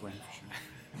be Gosling for sure.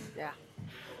 Yeah.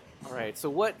 All right. So,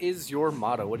 what is your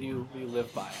motto? What do you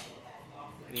live by?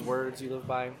 Any words you live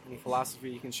by? Any philosophy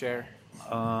you can share?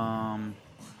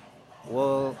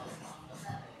 Well,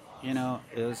 you know,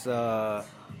 there's a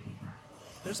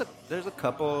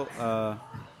couple.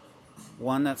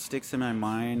 One that sticks in my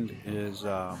mind is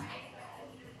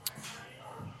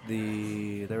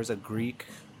there was a Greek.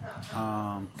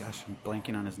 Gosh, I'm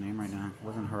blanking on his name right now. It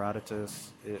wasn't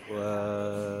Herodotus. It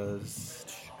was.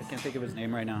 I can't think of his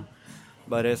name right now,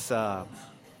 but it's a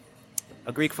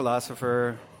Greek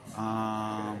philosopher.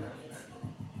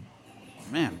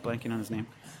 Man, blanking on his name.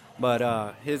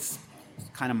 But his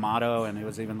kind of motto, and it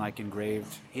was even like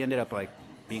engraved. He ended up like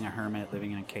being a hermit,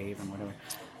 living in a cave and whatever.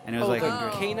 And it was like the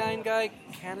engraved. canine guy,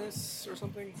 Canis or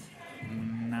something.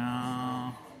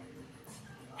 No,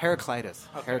 Heraclitus.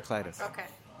 Okay. Heraclitus. Okay.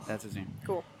 That's his name.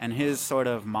 Cool. And his sort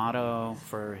of motto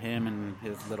for him and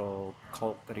his little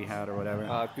cult that he had or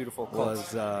whatever Beautiful.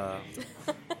 was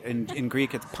in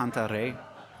Greek it's pantare,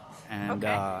 and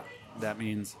Okay. that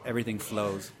means everything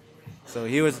flows. So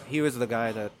he was the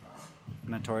guy that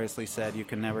notoriously said you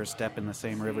can never step in the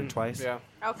same river twice. Yeah.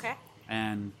 Okay.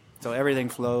 And so everything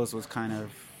flows was kind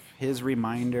of his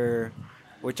reminder,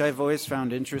 which I've always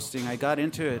found interesting. I got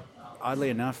into it oddly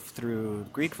enough through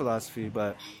Greek philosophy,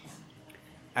 but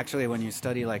actually when you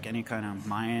study like any kind of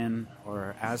Mayan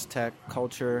or Aztec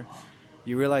culture,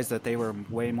 you realize that they were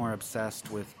way more obsessed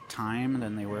with time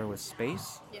than they were with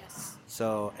space. Yes.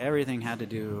 So everything had to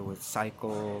do with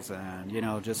cycles and, you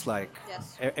know, just like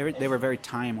Yes. they were very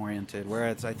time oriented,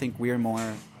 whereas I think we're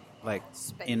more like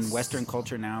in Space. Western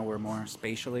culture now, we're more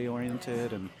spatially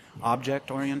oriented and object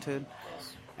oriented.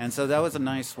 And so that was a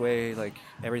nice way, like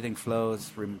everything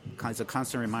flows, kind of a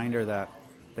constant reminder that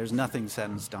there's nothing set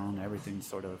in stone. Everything's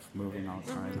sort of moving all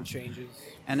the time. It changes.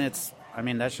 And it's, I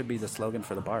mean, that should be the slogan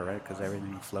for the bar, right? Because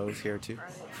everything flows here too,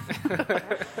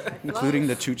 including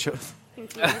the chuchos.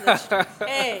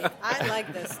 Hey, I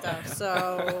like this stuff.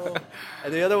 So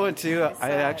And the other one too, I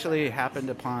sad. actually happened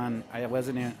upon. I'm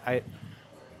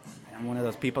one of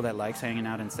those people that likes hanging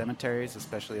out in cemeteries,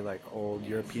 especially like old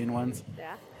European ones.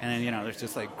 yeah. And then, you know, there's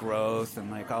just like growth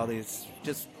and like all these,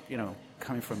 just, you know,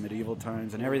 coming from medieval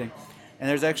times and everything. And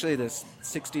there's actually this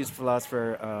 60s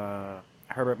philosopher,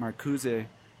 Herbert Marcuse,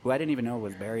 who I didn't even know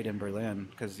was buried in Berlin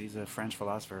because he's a French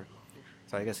philosopher.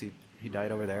 So I guess he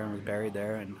died over there and was buried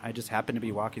there. And I just happened to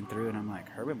be walking through and I'm like,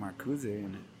 Herbert Marcuse,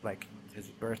 and like his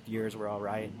birth years were all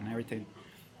right and everything.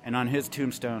 And on his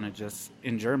tombstone, it just,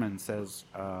 in German, says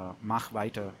Mach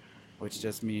weiter, which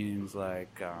just means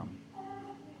like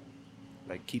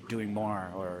keep doing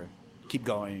more or keep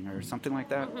going or something like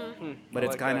that. But I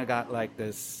it's like kind that. of got like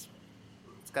this,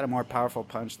 it's got a more powerful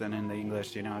punch than in the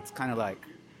English, you know. It's kind of like,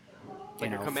 you Like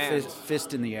a know, command.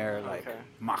 fist in the air, like Okay.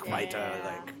 Mach weiter, Yeah.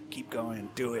 like keep going,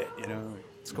 do it, you know.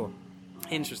 It's cool.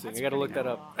 Interesting. I got to look that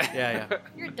up. Yeah, yeah.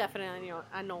 You're definitely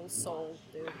an old soul,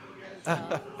 dude.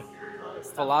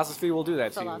 Philosophy will do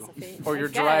that Philosophy. to you, or I your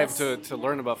drive guess. to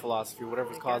learn about philosophy,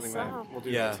 whatever's I causing guess that, so. will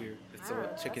do Yeah. that to you. It's Wow, a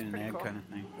that's chicken and pretty egg cool. kind of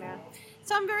thing. Yeah.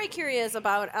 So I'm very curious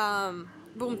about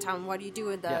Boomtown. What do you do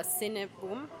with the Yeah. Cine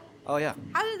Boom? Oh, yeah.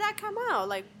 How did that come out?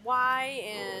 Like, why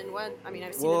and what? I mean,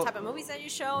 I've seen Well, the type of movies that you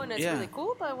show, and it's yeah. really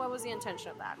cool. But what was the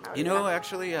intention of that? How You did know, that-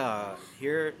 actually,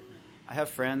 here I have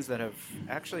friends that have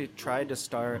actually tried to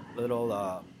start little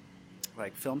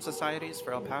like film societies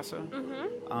for El Paso.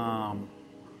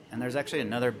 And there's actually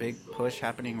another big push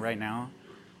happening right now.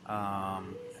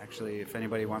 Actually, if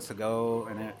anybody wants to go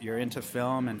and you're into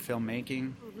film and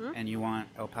filmmaking and you want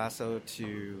El Paso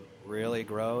to really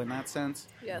grow in that sense,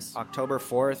 Yes. October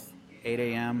 4th, 8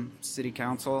 a.m. City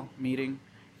Council meeting.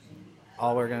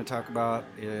 All we're going to talk about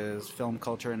is film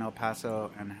culture in El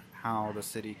Paso and how the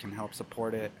city can help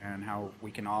support it and how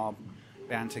we can all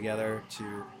band together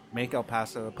to make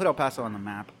put El Paso on the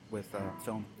map with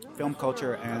film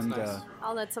culture and nice.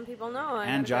 I'll let some people know. I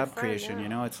have and a job good friend, creation. yeah. You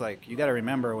know, it's like you got to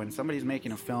remember when somebody's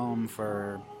making a film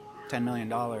for $10 million.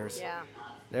 Yeah.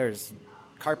 There's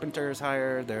carpenters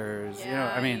hired. There's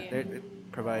Yeah, I mean, yeah.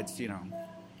 it provides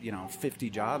 50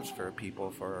 jobs for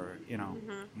people for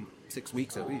 6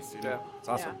 weeks at least. Yeah. It's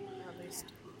awesome. Yeah, at least.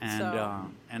 And So-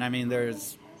 and I mean,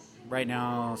 there's right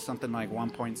now something like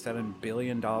 $1.7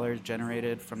 billion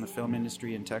generated from the film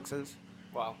industry in Texas,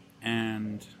 Wow.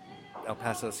 and El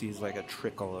Paso sees like a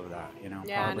trickle of that. Yeah,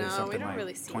 probably no, we something don't like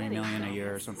really see 20 million a anything.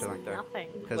 year or It's something like that. nothing.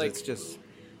 Because Like- it's just.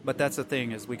 But that's the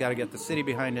thing is we got to get the city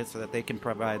behind it so that they can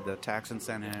provide the tax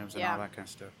incentives and Yeah. all that kind of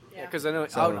stuff. Yeah. Because I know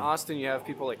So- out in Austin you have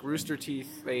people like Rooster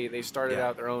Teeth. They started Yeah.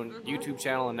 out their own YouTube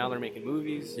channel and now they're making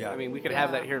movies. Yeah. I mean, we could have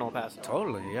Yeah. that here in El Paso.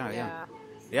 Totally, yeah. Yeah.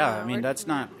 Yeah, I we're- mean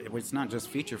it's not just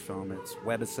feature film. It's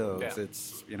webisodes. Yeah.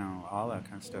 It's all that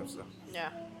kind of stuff. So, Yeah.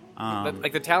 But,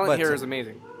 like the talent but- here is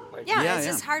amazing. Like, Yeah, Yeah, it's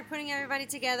yeah. just hard putting everybody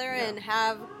together and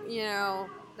have,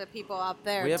 the people up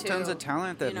there we have to, tons of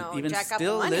talent that even jack up the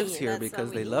still money. lives here That's because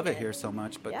what they we love need it here so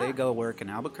much. But Yeah. they go work in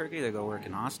Albuquerque, they go work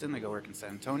in Austin, they go work in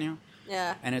San Antonio,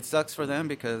 Yeah. and it sucks for them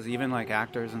because even like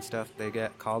actors and stuff, they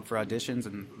get called for auditions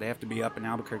and they have to be up in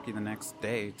Albuquerque the next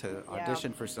day to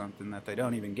audition for something that they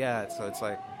don't even get. So it's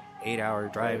like 8-hour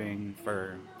driving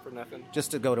for nothing.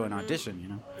 just to go to an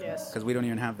audition, Yes. because we don't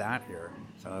even have that here.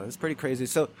 So it's pretty crazy.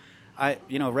 So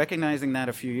recognizing that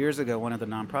a few years ago, one of the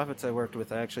nonprofits I worked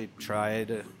with, I actually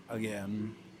tried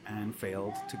again and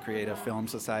failed to create a film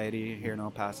society here in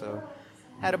El Paso.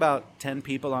 Had about 10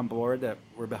 people on board that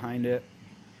were behind it.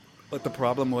 But the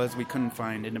problem was we couldn't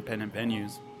find independent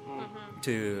venues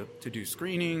to do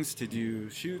screenings, to do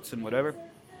shoots and whatever.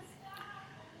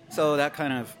 So that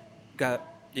kind of got,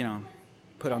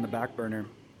 put on the back burner.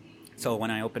 So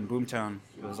when I opened Boomtown,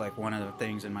 it was like one of the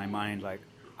things in my mind, like,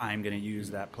 I'm going to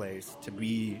use that place to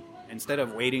be, instead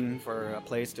of waiting for a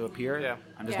place to appear, Yeah.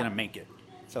 I'm just Yeah. going to make it.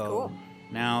 So Cool.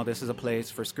 now this is a place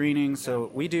for screenings.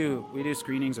 So we do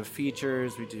screenings of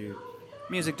features, we do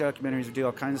music documentaries, we do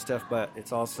all kinds of stuff, but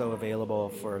it's also available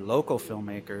for local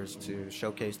filmmakers to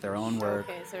showcase their own work.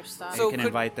 Showcase their stuff. They So can could-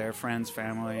 invite their friends,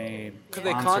 family. Could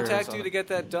they sponsors, contact all you that. to get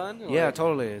that done? Yeah, Like-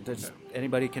 totally.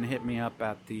 Anybody can hit me up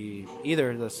at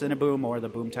either the Cineboom or the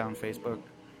Boomtown Facebook.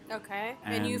 Okay.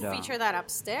 And you And, feature that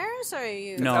upstairs, or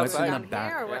you No, it's in down the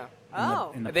back. here, or what? Yeah.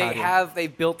 Oh. In the They patio.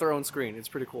 built their own screen. It's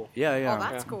pretty cool. Yeah. Oh,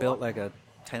 that's cool. Built like a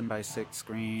 10x6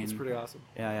 screen. It's pretty awesome.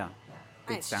 Yeah.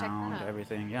 Good Nice, check that sound, out.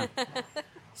 everything. Yeah.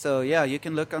 So yeah, you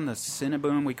can look on the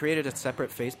Cineboom. We created a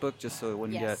separate Facebook just so it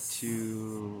wouldn't Yes. get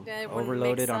too Yeah, it wouldn't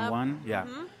overloaded mix on up. one. Yeah.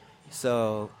 Mhm.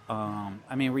 So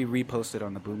we reposted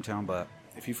on the Boomtown, but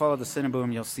if you follow the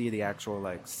Cineboom, you'll see the actual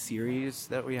like series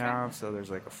that we have. So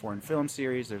there's like a foreign film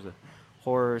series. There's a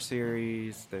horror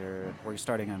series. We're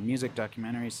starting a music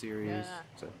documentary series. Yeah.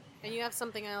 So And you have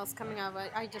something else coming up.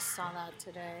 I just saw that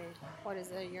today. What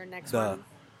is it? Your next the one?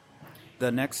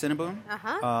 the next Cineboom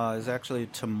Uh-huh. is actually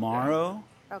tomorrow,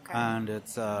 Okay. and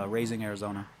it's Raising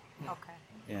Arizona. Okay.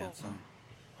 Yeah, Cool. so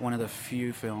one of the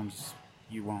few films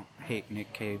you won't hate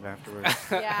Nick Cave afterwards.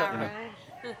 Yeah,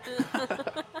 right.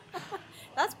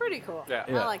 That's pretty cool. Yeah.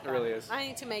 I Yeah, like it that. really is. I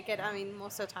need to make it. I mean,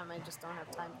 most of the time I just don't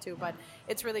have time to, but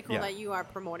it's really cool Yeah. that you are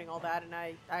promoting all that, and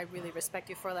I really respect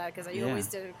you for that, because you Yeah. always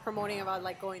did promoting about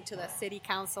like going to the city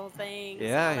council things.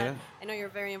 Yeah, and all that. yeah. I know you're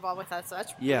very involved with that, so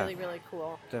that's Yeah. really, really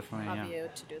cool Definitely, of yeah. you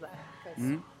to do that, because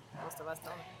Mhm. most of us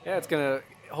don't. Yeah, it's gonna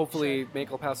hopefully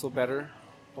make El Paso better.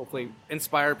 Hopefully,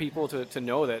 inspire people to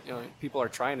know that people are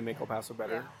trying to make El Paso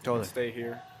better. Yeah. Totally. Stay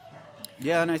here.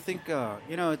 Yeah, and I think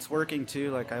it's working too.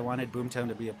 Like I wanted Boomtown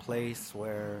to be a place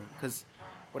where, because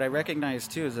what I recognize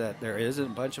too is that there is a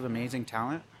bunch of amazing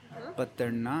talent, but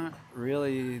they're not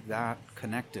really that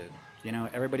connected.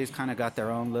 Everybody's kind of got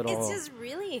their own little It's just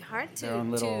really hard to their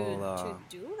own little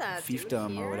to do that. dude, fiefdom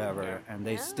or here. whatever, and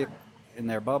they Yeah. stick in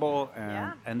their bubble,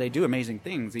 and they do amazing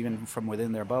things even from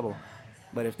within their bubble.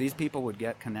 But if these people would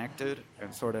get connected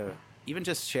and sort of even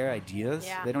just share ideas,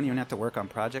 Yeah. they don't even have to work on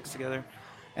projects together.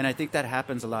 And I think that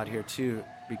happens a lot here too,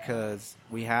 because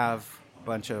we have a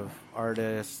bunch of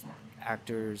artists,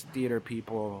 actors, theater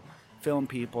people, film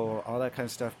people, all that kind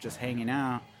of stuff just hanging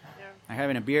out. Yeah. They're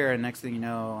having a beer, and next thing you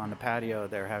know, on the patio,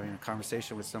 they're having a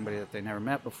conversation with somebody that they never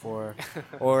met before.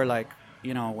 Or like,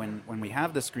 when we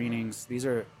have the screenings, these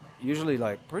are usually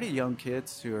like pretty young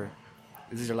kids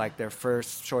these are like their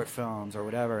first short films or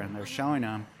whatever, and they're showing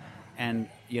them. And,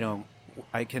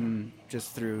 I can,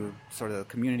 just through sort of the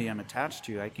community I'm attached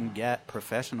to, I can get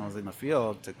professionals in the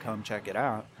field to come check it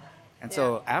out. And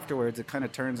so afterwards, it kind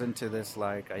of turns into this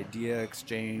like idea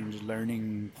exchange,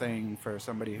 learning thing for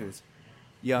somebody who's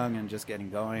young and just getting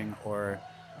going, or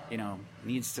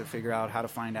needs to figure out how to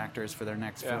find actors for their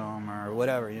next film or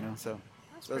whatever. So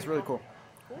it's really cool.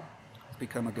 It's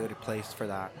become a good place for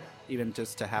that, even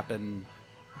just to happen,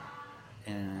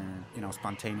 and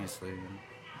spontaneously.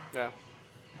 Yeah.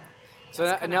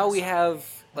 So now we have,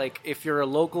 like, if you're a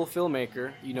local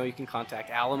filmmaker, you can contact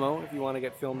Alamo if you want to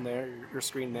get filmed there, your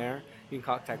screen there. You can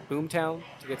contact Boomtown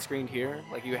to get screened here.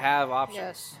 Like, you have options.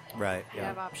 Yes. Right. You Yeah.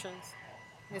 have options.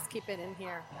 Just keep it in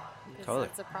here. Because Totally.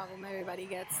 that's a problem. Everybody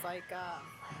gets, like,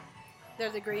 their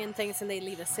degree in things and they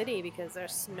leave the city because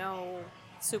there's no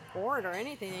support or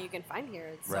anything that you can find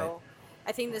here. So Right.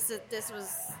 I think this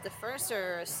was the first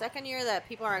or second year that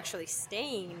people are actually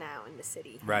staying now in the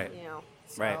city. Right.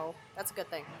 So Right. that's a good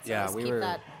thing. So Yeah, let's we keep were.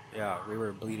 that, Yeah, we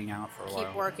were bleeding out for a while.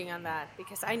 keep working on that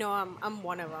because I know I'm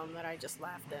one of them that I just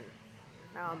left and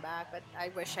now I'm back. But I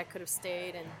wish I could have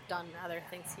stayed and done other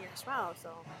things here as well. So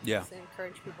Yeah. just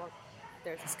encourage people.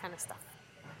 There's this kind of stuff.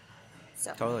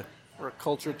 So Totally. We're a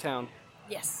cultured town.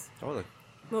 yes, Totally.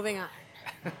 moving on.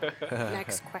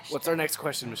 Next question. What's our next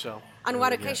question, Michelle? On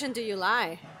what occasion do you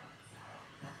lie?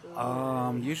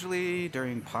 Usually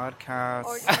during podcasts.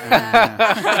 Or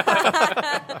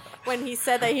and- when he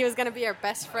said that he was going to be our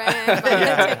best friend, but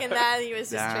then taking that, he was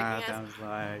just that tricking us. was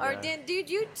like, Or dude,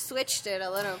 you switched it a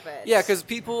little bit. Yeah, because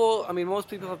most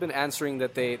people have been answering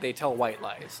that they tell white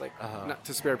lies, like not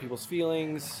to spare people's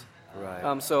feelings.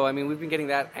 right. So, we've been getting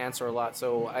that answer a lot.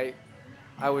 So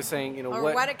I was saying,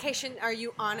 Or what occasion are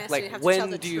you honest? or you like, have to tell when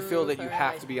the do you feel truth, that you or,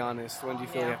 have like- to be honest? When do you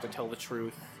feel you Yeah. have to tell the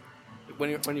truth? When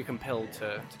you're compelled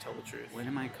to tell the truth? When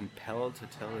am I compelled to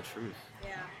tell the truth?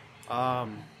 Yeah.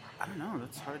 I don't know.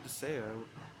 That's hard to say.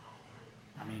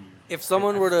 I mean, If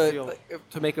someone I were to feel-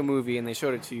 to make a movie and they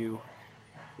showed it to you,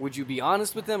 would you be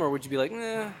honest with them, or would you be like,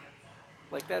 nah,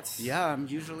 like that's Yeah, I'm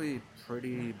usually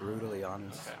pretty brutally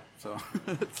honest. Okay. So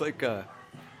it's like, yeah.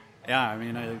 I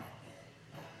mean,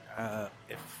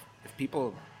 if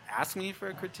people ask me for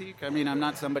a critique, I mean, I'm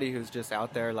not somebody who's just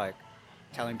out there like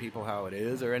telling people how it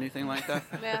is or anything like that.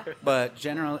 Yeah. But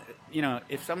generally,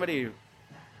 if somebody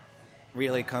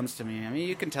really comes to me, I mean,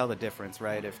 you can tell the difference,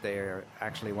 right? If they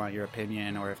actually want your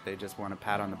opinion or if they just want a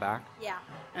pat on the back. Yeah.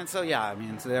 And so, yeah, I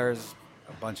mean, so there's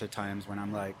a bunch of times when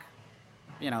I'm like,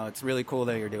 it's really cool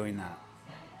that you're doing that.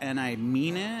 And I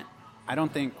mean it. I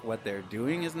don't think what they're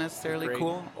doing is necessarily Great.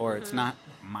 cool, or it's not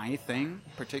my thing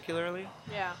particularly.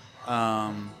 Yeah.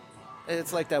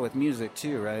 It's like that with music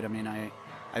too, right? I mean,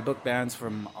 I book bands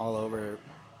from all over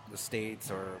the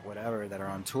states or whatever that are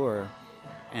on tour,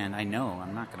 and I know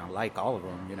I'm not going to like all of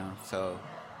them, so,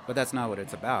 but that's not what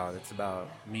it's about. It's about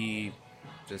me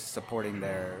just supporting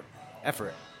their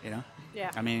effort, Yeah.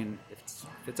 I mean, if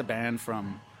it's a band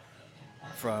from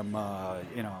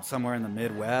somewhere in the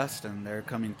Midwest and they're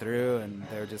coming through and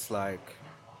they're just like,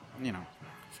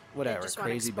 whatever, Just want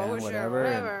crazy band, exposure, whatever.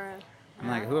 and whatever. I'm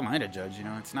like, who am I to judge?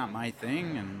 It's not my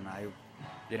thing, and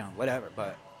whatever.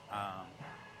 But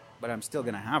I'm still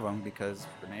gonna have them because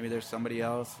maybe there's somebody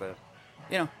else that,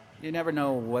 you never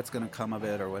know what's gonna come of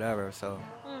it or whatever. So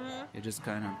you just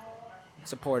kind of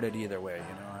support it either way.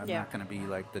 I'm Yeah. not gonna be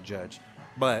like the judge.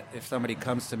 But if somebody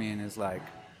comes to me and is like,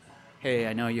 hey,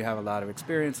 I know you have a lot of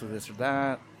experience with this or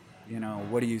that.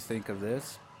 What do you think of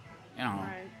this?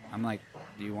 Right. I'm like,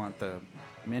 do you want the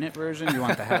minute version? Do you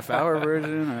want the half-hour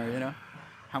version? Or,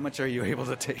 how much are you able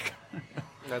to take?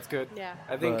 That's good. Yeah.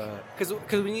 I think because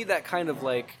we need that kind of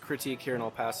like critique here in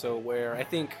El Paso, where I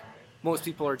think most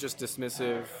people are just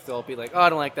dismissive. They'll be like, "Oh, I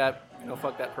don't like that.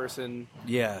 Fuck that person."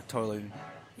 Yeah, totally.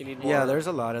 You need more. Yeah, there's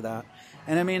a lot of that.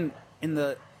 And I mean, in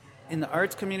the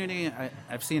arts community,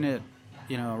 I've seen it,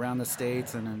 around the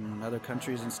States and in other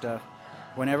countries and stuff.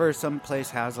 Whenever some place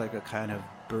has like a kind of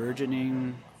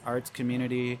burgeoning arts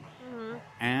community,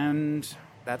 and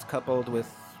that's coupled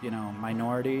with,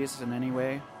 minorities in any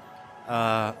way,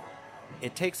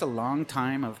 it takes a long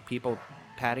time of people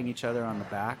patting each other on the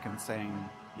back and saying,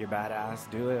 you're badass,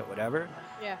 do it, whatever.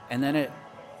 Yeah. And then it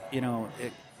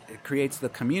creates the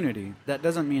community. That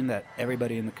doesn't mean that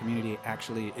everybody in the community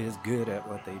actually is good at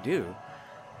what they do.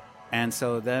 And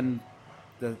so then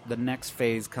the next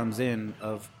phase comes in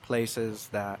of places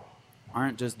that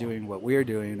aren't just doing what we're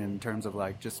doing in terms of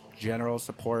like just general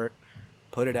support,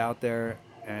 put it out there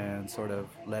and sort of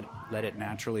let it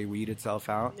naturally weed itself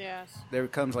out. Yes. There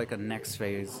comes like a next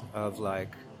phase of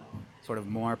like sort of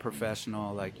more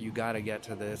professional, like you got to get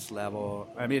to this level.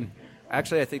 I mean,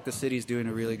 actually, I think the city's doing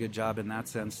a really good job in that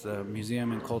sense. The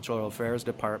Museum and Cultural Affairs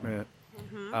Department,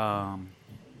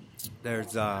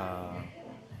 there's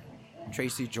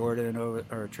Tracy Jordan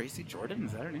or Tracy Jordan,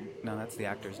 is that her name? No, that's the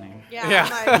actor's name. Yeah, Yeah, I'm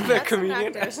like, the that's an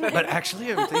comedian. actor's name. But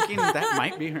actually, I'm thinking that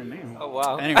might be her name. Oh,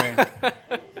 wow. Anyway,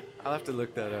 I'll have to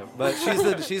look that up. But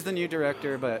she's the new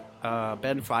director. But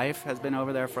Ben Fife has been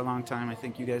over there for a long time. I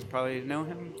think you guys probably know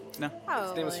him. No.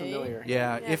 His name is familiar.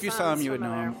 Yeah, Yeah, if you saw him, sounds you would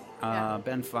know him. familiar. Yeah.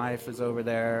 Ben Fife is over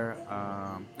there.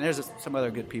 And there's some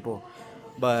other good people,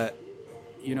 but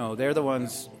you know, they're the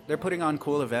ones. They're putting on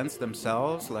cool events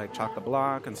themselves, like Chock the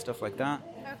Block and stuff like that.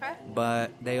 Okay.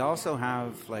 But they also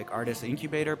have like artist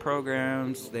incubator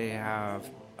programs. They have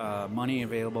money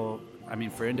available. I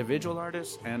mean, for individual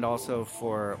artists and also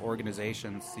for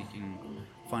organizations seeking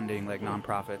funding, like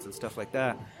nonprofits and stuff like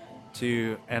that.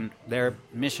 And their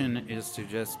mission is to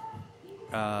just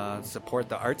support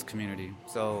the arts community.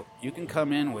 So you can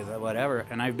come in with whatever.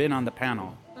 And I've been on the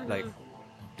panel, like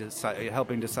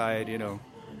helping decide, you know,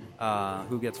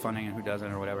 who gets funding and who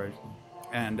doesn't or whatever.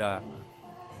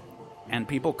 And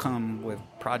people come with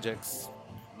projects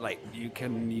like you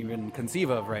can even conceive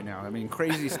of right now. I mean,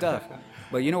 crazy stuff.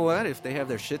 But you know what? If they have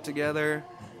their shit together,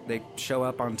 they show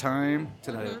up on time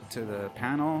to the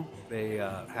panel. They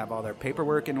have all their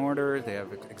paperwork in order. They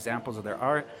have examples of their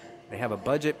art. They have a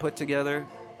budget put together.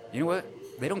 You know what?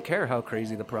 They don't care how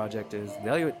crazy the project is.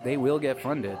 They will get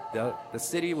funded. The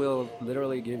city will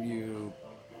literally give you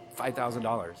 $5,000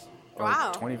 or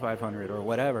Wow. $2,500 or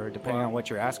whatever, depending on what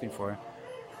you're asking for,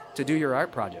 to do your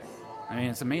art project. I mean,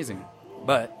 it's amazing.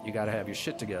 But you got to have your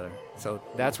shit together. So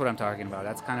that's what I'm talking about.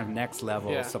 That's kind of next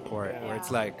level Yeah. support, Yeah. where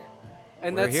it's like,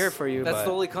 And we're that's here for you. That's but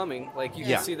slowly coming. Like you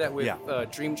Yeah. can see that with Yeah.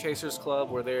 Dream Chasers Club,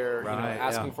 where they're Right,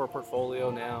 asking yeah. for a portfolio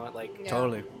now. Like Yeah.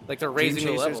 totally. like they're Dream raising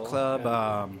the Chasers level. Club.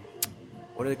 Yeah.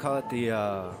 What do they call it?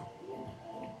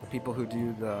 The people who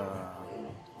do the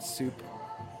soup.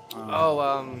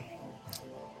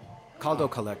 Caldo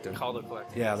Collective. Caldo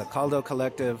Collective. Yeah, the Caldo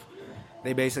Collective.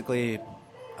 They basically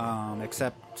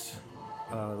accept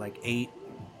like 8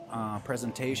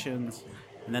 presentations,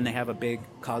 and then they have a big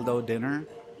caldo dinner.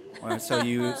 So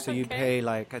you Okay. pay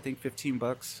like I think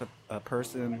 $15 a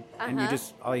person, and you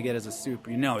just all you get is a soup.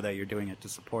 You know that you're doing it to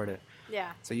support it.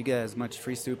 Yeah. So you get as much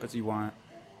free soup as you want,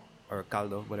 or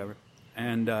caldo, whatever.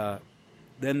 And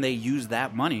then they use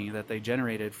that money that they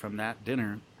generated from that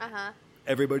dinner.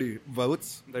 Everybody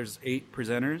votes. There's 8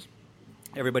 presenters.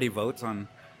 Everybody votes on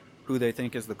who they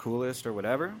think is the coolest or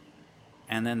whatever.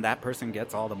 And then that person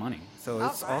gets all the money. So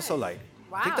it's Alright. also like,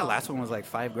 I think the Wow. last one was like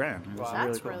 $5,000. It was Wow.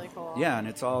 That's really cool. Yeah, and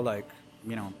it's all like,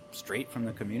 you know, straight from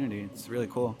the community. It's really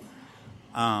cool.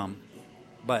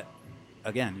 But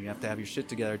again, you have to have your shit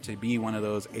together to be one of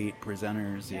those 8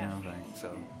 presenters, you know, like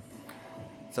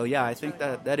so yeah, I think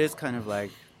that is kind of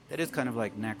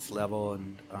like next level,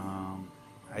 and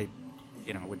I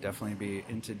would definitely be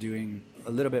into doing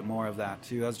a little bit more of that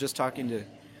too. I was just talking to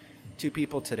 2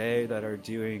 people today that are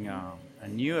doing a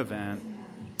new event,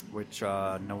 which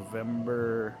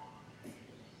November,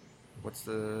 what's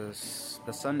the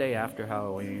Sunday after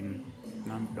Halloween,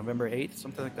 November 8th,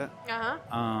 something like that.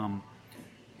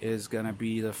 Is gonna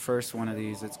be the first one of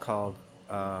these. It's called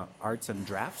Arts and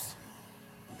Drafts,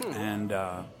 and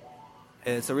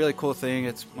it's a really cool thing.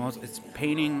 It's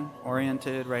painting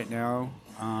oriented right now,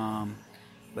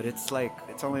 but it's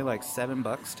only like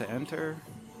 $7 to enter,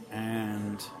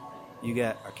 and you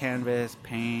get a canvas,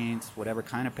 paints, whatever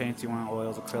kind of paints you want,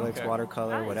 oils, acrylics, Okay.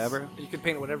 watercolor, Nice. whatever. You can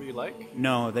paint whatever you like.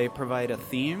 No, they provide a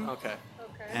theme. Okay.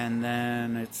 And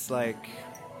then it's like,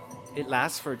 it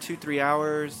lasts for 2-3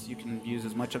 hours. You can use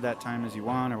as much of that time as you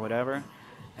want or whatever.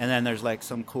 And then there's like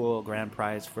some cool grand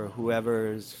prize for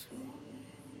whoever's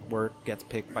work gets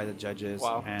picked by the judges.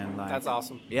 Wow. And like, That's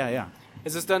awesome. Yeah.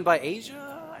 Is this done by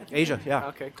Asia? I think? Asia, yeah.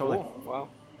 Okay, Totally. cool. Wow.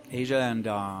 Asia, and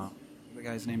the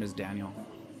guy's name is Daniel.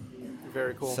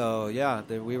 Very cool. So yeah,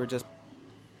 we were just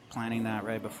planning that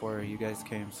right before you guys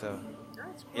came. So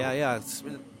yeah, it's,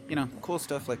 you know, cool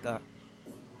stuff like that.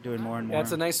 Doing more and more. Yeah,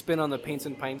 it's a nice spin on the Paints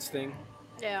and Pints thing.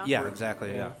 Yeah. Yeah,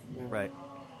 exactly. Yeah, Yeah. right.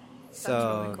 Sounds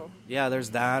So really cool. yeah, there's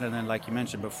that, and then like you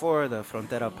mentioned before, the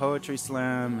Frontera Poetry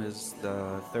Slam is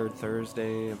the 3rd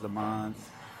Thursday of the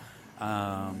month.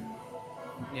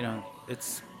 You know,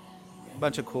 it's a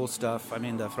bunch of cool stuff. I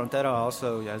mean, the Frontera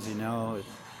also, as you know,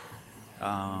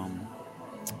 I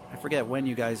forget when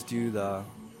you guys do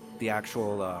the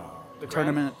actual The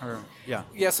tournament, or yeah.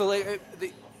 Yeah, so like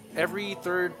every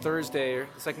 3rd Thursday, or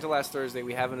second to last Thursday,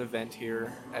 we have an event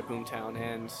here at Boomtown,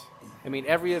 and I mean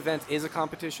every event is a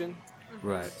competition.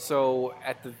 Right. So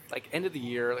at the end of the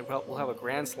year, we'll have a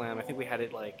Grand Slam. I think we had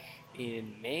it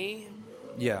in May,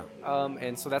 Yeah.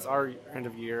 and so that's our end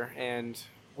of year, and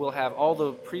we'll have all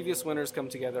the previous winners come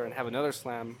together and have another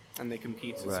slam, and they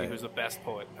compete to see Right. who's the best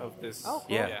poet of this. Oh,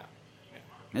 cool. Yeah. yeah.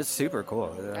 It's super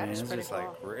cool. I That mean, is it's pretty just like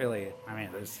cool. really. I mean,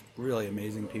 there's really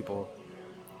amazing people.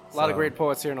 A lot of So, great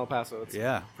poets here in El Paso. It's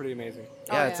Yeah. pretty amazing.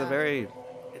 Yeah, Oh, it's a yeah. very,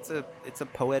 it's a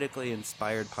poetically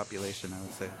inspired population, I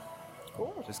would say.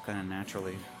 Cool. Just kind of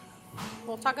naturally.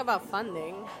 We'll talk about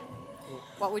funding.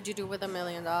 What would you do with $1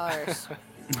 million?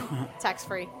 Tax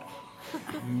free.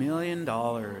 $1 million.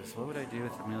 What would I do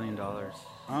with $1 million?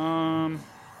 I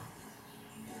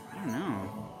don't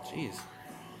know. Jeez.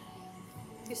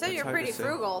 You said That's you're hard pretty to say.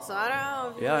 frugal, so I don't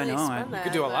know if you Yeah, I really know. spend You that,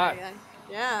 could do a but, lot.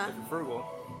 Yeah. Frugal.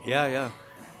 Yeah.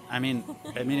 I mean,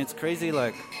 it's crazy.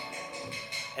 Like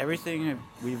everything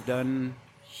we've done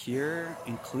here,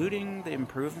 including the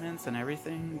improvements and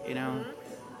everything,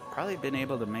 probably been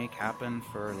able to make happen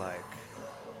for like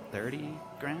 30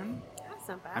 grand. That's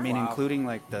not bad. I mean, Wow. including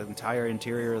like the entire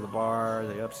interior of the bar,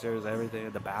 the upstairs, everything,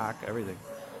 the back, everything.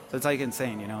 So it's like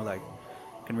insane, like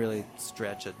can really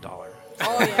stretch $1.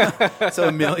 Oh, yeah. So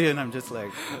 $1 million, I'm just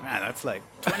like, man, that's like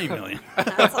 20 million.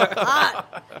 That's a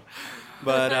lot.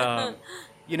 But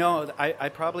I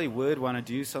probably would want to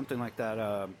do something like that.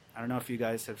 I don't know if you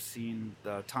guys have seen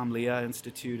the Tom Leah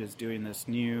Institute is doing this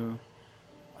new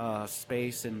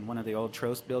space in one of the old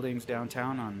Trost buildings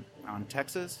downtown on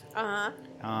Texas. Uh-huh.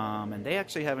 And they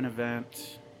actually have an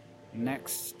event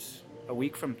a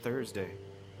week from Thursday.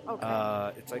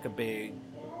 Okay. It's like a big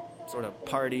sort of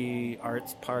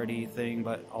arts party thing,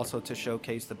 but also to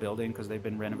showcase the building because they've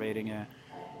been renovating it.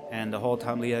 And the whole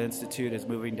Tom Leah Institute is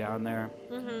moving down there.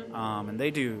 Mm-hmm. And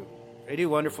they do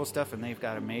wonderful stuff, and they've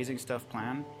got amazing stuff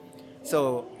planned.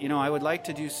 So, I would like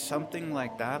to do something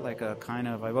like that, like a kind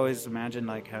of, I've always imagined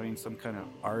like having some kind of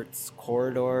arts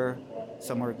corridor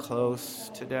somewhere close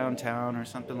to downtown or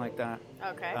something like that.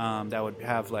 Okay. That would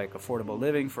have like affordable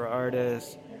living for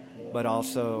artists, but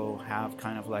also have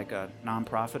kind of like a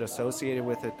nonprofit associated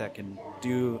with it that can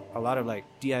do a lot of like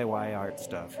DIY art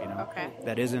stuff, Okay.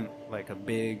 that isn't like a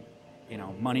big,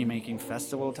 money-making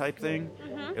festival type thing.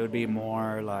 Mm-hmm. It would be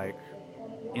more like,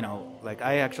 like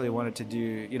I actually wanted to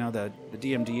do, the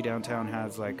DMD downtown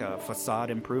has like a facade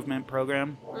improvement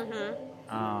program.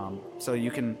 Mm-hmm. So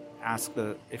you can ask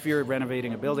if you're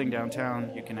renovating a building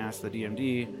downtown, you can ask the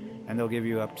DMD, and they'll give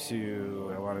you up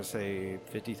to, I want to say,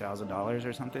 $50,000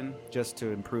 or something just to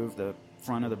improve the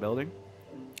front of the building.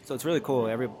 So it's really cool.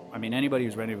 Anybody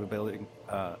who's renovating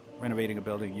a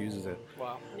building uses it.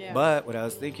 Wow. Yeah. But what I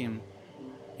was thinking,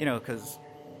 because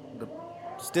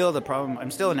the problem,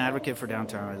 I'm still an advocate for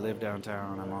downtown. I live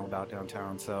downtown. I'm all about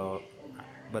downtown. So,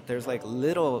 but there's like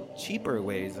little cheaper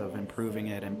ways of improving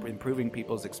it and improving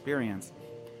people's experience.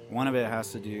 One of it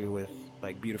has to do with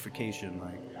like beautification.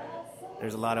 Like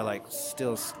there's a lot of like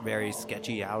still very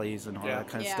sketchy alleys and all that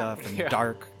kind of Yeah. stuff, and Yeah.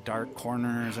 dark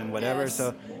corners and whatever. Yes.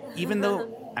 So even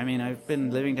though, I've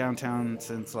been living downtown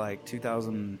since like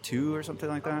 2002 or something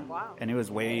like that. Wow. And it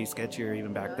was way sketchier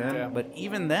even back then. Yeah. But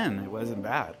even then, it wasn't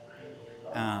bad.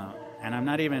 And I'm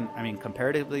not even,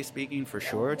 comparatively speaking, for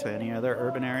sure, to any other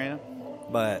urban area,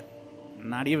 but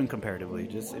not even comparatively,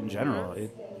 just in general.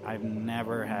 I've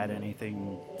never had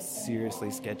anything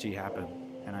seriously sketchy happen.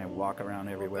 And I walk around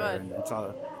everywhere, Good. and it's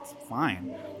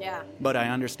fine. Yeah. But I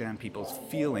understand people's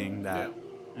feeling that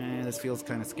this feels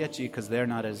kind of sketchy because they're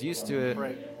not as used to it.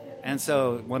 Right. And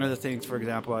so one of the things, for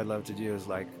example, I'd love to do is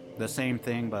like the same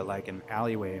thing, but like an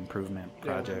alleyway improvement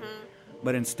project.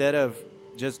 But instead of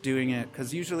just doing it,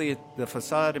 because usually the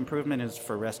facade improvement is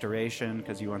for restoration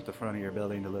because you want the front of your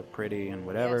building to look pretty and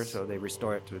whatever, Yes. so they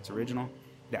restore it to its original.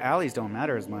 The alleys don't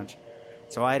matter as much.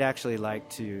 So I'd actually like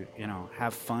to,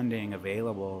 have funding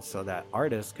available so that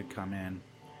artists could come in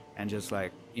and just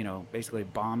like, basically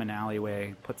bomb an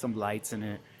alleyway, put some lights in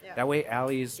it. Yeah. That way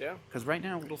alleys, Yeah. because right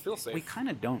now It'll feel safe. we kind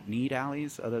of don't need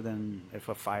alleys other than if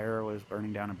a fire was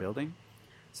burning down a building.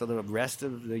 So the rest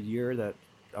of the year that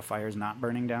a fire is not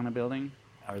burning down a building,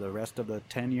 or the rest of the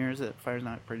 10 years that a fire's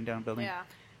not burning down a building, Yeah.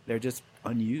 they're just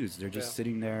unused. They're just Yeah.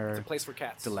 sitting there. It's a place for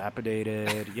cats.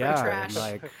 Dilapidated. Yeah. trash. And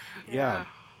like, Yeah. yeah.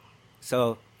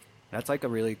 So that's like a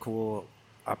really cool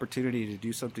opportunity to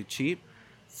do something cheap,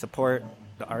 support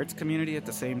the arts community at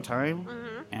the same time,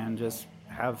 and just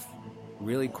have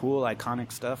really cool,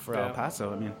 iconic stuff for El Yeah.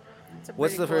 Paso. It's a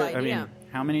What's pretty the cool first? idea.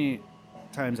 How many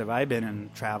times have I been in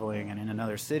traveling and in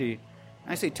another city?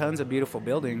 I see tons of beautiful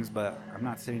buildings, but I'm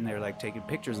not sitting there like taking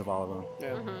pictures of all of them.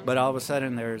 Yeah. But all of a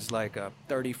sudden, there's like a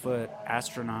 30-foot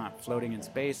astronaut floating in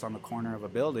space on the corner of a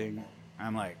building.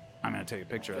 I'm like, I'm gonna take a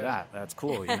picture of that. That's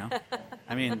cool, It's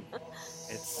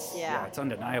Yeah. it's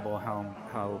undeniable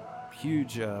how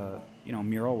huge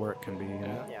mural work can be.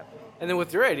 Yeah. And then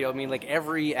with your idea, like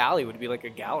every alley would be like a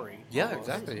gallery. Yeah, almost.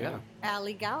 exactly. Yeah.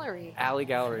 Alley Gallery. Alley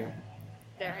gallery.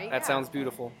 There you That go. sounds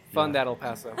beautiful. Fun that El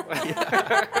Paso.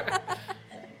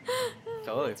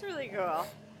 Totally. That's really cool.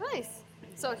 Nice.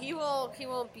 So he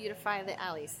will beautify the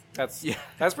alleys. That's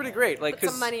pretty great. Like, Put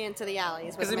some money into the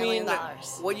alleys with $1 million.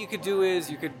 what you could do is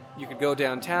you could go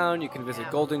downtown, you can visit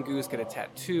Golden Goose, get a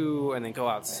tattoo, and then go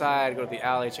outside, go to the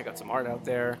alley, check out some art out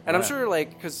there. And I'm sure,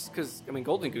 like, because I mean,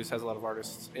 Golden Goose has a lot of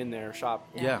artists in their shop.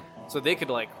 Yeah. So they could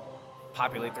like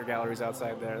populate their galleries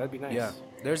outside there. That'd be nice. Yeah.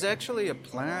 There's actually a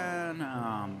plan.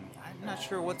 I'm not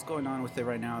sure what's going on with it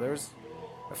right now. There's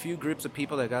a few groups of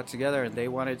people that got together and they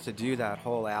wanted to do that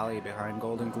whole alley behind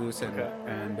Golden Goose and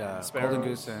Golden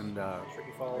Goose and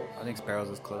Tricky Falls. I think Sparrows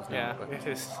is closed now. Yeah, But, it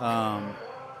is.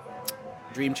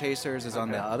 Dream Chasers is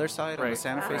on the other side, on the Right.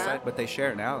 Santa Fe side, but they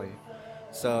share an alley.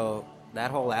 So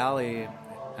that whole alley,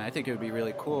 I think it would be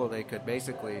really cool. They could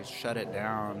basically shut it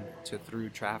down to through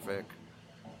traffic.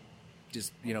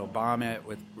 Just, bomb it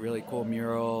with really cool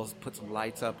murals, put some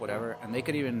lights up, whatever. And they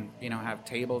could even, have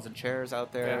tables and chairs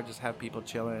out there, Yeah. just have people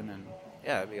chilling. And,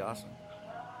 yeah, it'd be awesome.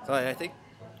 So I think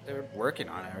they're working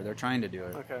on it, or they're trying to do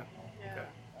it. Okay. Yeah.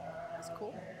 That's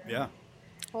cool. Yeah.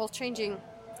 Well, changing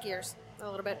gears a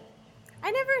little bit.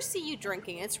 I never see you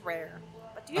drinking. It's rare.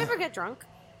 But do you ever get drunk?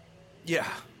 Yeah.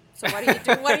 So what do you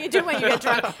do? What do you do when you get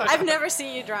drunk? I've never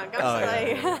seen you drunk.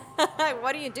 Oh,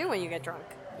 What do you do when you get drunk?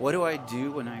 What do I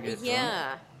do when I get drunk?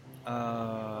 Yeah.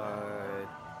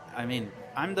 I mean,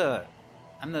 I'm the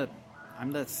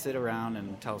sit around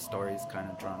and tell stories kind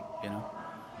of drunk,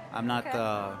 I'm not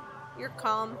Okay. You're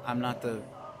calm. I'm not the,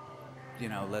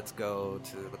 let's go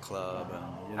to the club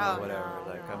and Oh, whatever.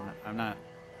 no, Like no.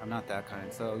 I'm not that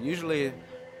kind. So usually,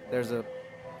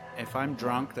 if I'm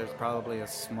drunk, there's probably a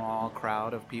small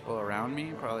crowd of people around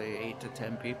me, probably 8 to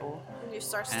 10 people, And you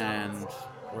start and telling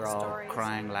we're all stories.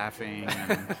 crying, laughing,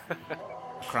 and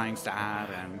crying sad,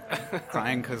 and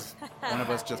crying because one of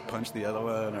us just punched the other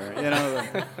one,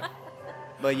 or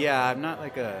But yeah, I'm not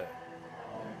like a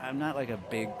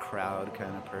big crowd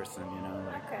kind of person,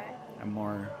 Like Okay. I'm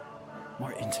more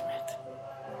intimate.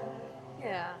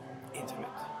 Yeah. Intimate.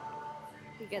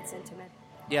 He gets intimate.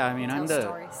 Yeah, I mean, I'm Tells the.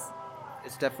 stories.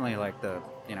 It's definitely like the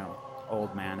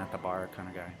old man at the bar kind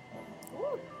of guy.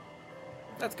 Ooh.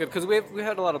 That's good because we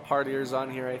had a lot of partiers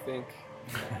on here. I think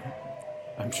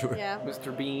I'm sure. Yeah.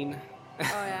 Mr. Bean. Oh,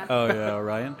 yeah. Oh yeah,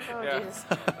 Ryan. Oh, Yeah. Jesus.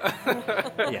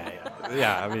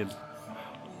 Yeah. I mean,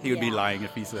 he would be Yeah. lying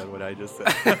if he said what I just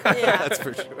said. Yeah. That's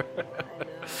for sure.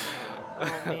 I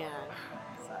know.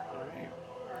 Oh, man.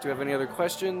 Do you have any other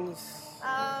questions?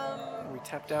 Um, We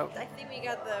tapped out. I think we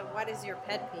got the what is your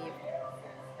pet peeve?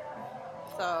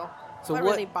 So So what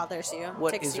really bothers you?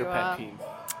 What Ticks is your you pet up? peeve?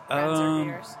 Grinds your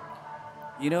gears?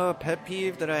 A pet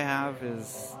peeve that I have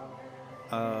is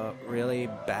really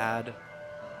bad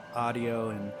audio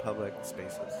in public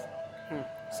spaces.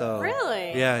 So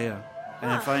Really? Yeah.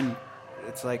 And I Huh. find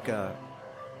it's like,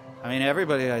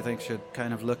 everybody I think should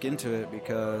kind of look into it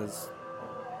because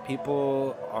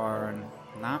people are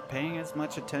not paying as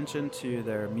much attention to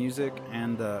their music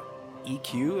and the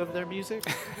EQ of their music.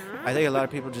 I think a lot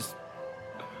of people just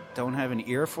don't have an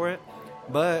ear for it.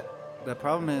 But the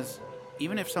problem is,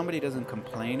 even if somebody doesn't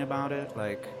complain about it,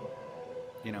 like,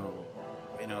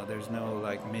 there's no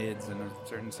like mids and a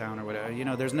certain sound or whatever. They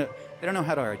don't know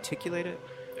how to articulate it.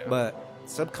 Yeah. But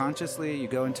subconsciously, you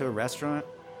go into a restaurant,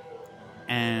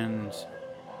 and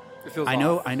It feels I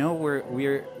know off.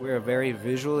 we're a very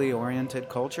visually oriented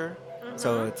culture,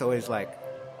 so it's always like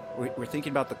we're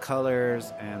thinking about the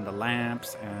colors and the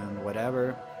lamps and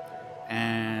whatever,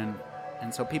 and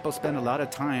so people spend a lot of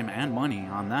time and money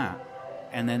on that,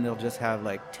 and then they'll just have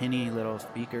like tinny little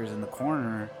speakers in the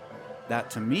corner.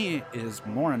 That to me is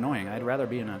more annoying. I'd rather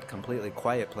be in a completely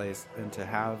quiet place than to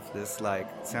have this like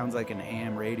sounds like an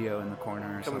AM radio in the corner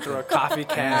or Coming something. through a coffee And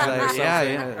can it's or like, something.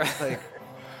 yeah, it's like.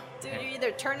 Dude, you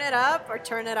either turn it up or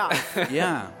turn it off.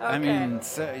 Yeah, I Okay. mean,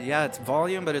 it's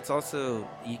volume, but it's also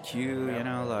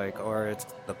EQ, or it's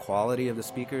the quality of the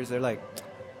speakers. They're like,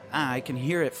 I can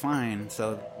hear it fine,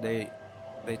 so they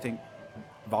think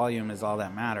volume is all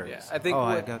that matters. Yeah, I think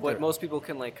what what most people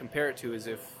can like compare it to is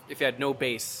if you had no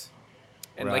bass,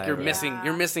 and like Right, you're right. missing Yeah.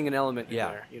 you're missing an element in Yeah.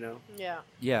 there. Yeah.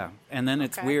 Yeah, and then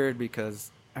it's Okay. weird because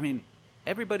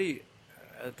everybody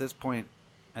at this point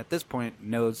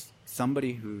knows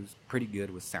somebody who's pretty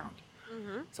good with sound.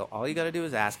 So all you got to do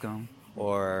is ask them,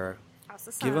 or How's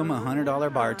the give them sound? $100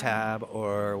 bar Yeah. tab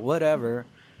or whatever,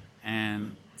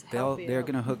 and help you. they're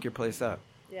gonna hook your place up.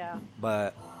 Yeah.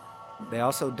 But they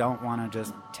also don't want to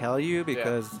just tell you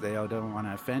because they don't want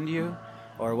to offend you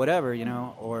or whatever,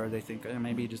 or they think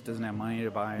maybe he just doesn't have money to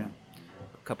buy a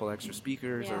couple extra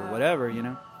speakers or Yeah. whatever,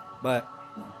 But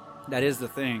that is the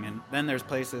thing. And then there's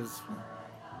places.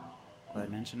 Did I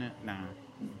mention it? No.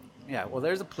 Yeah, well,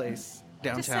 there's a place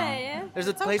downtown. saying. There's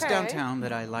a It's place okay. downtown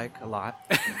that I like a lot.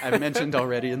 I've mentioned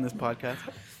already in this podcast,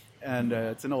 and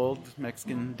it's an old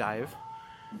Mexican dive.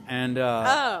 And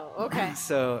Oh, okay.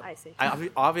 so I see.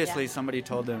 obviously Yeah. somebody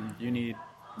told them you need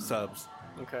subs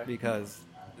Okay. because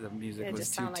the music It was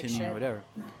just too sound like tinny or shit. whatever.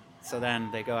 So then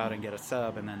they go out and get a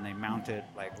sub, and then they mount it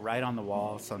like right on the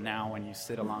wall. So now when you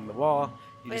sit along the wall,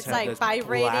 you It's just have like this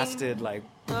vibrating. blasted like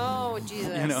Oh,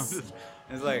 Jesus. you know.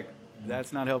 It's like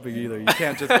that's not helping either. You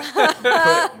can't just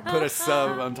put a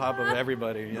sub on top of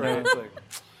everybody. You know? It's like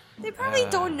They probably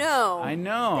don't know. I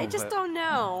know. They just but- don't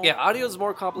know. Yeah, audio is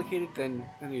more complicated than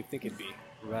you think it'd be.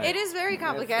 Right. It is very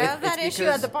complicated. I It's- have that it's issue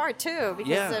because- at the bar too, because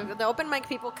Yeah. the open mic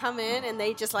people come in and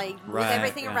they just like move Right,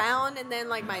 everything yeah. around, and then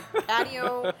like my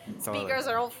patio speakers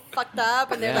are all fucked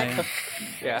up, and they're Yeah, like,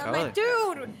 Yeah. I'm like,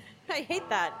 dude, I hate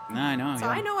that. No, I know. So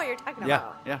yeah. I know what you're talking Yeah,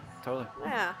 about. yeah, totally.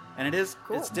 Yeah. And it is.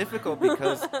 Cool. It's difficult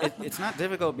because it's not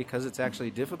difficult because it's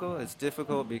actually difficult. It's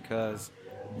difficult because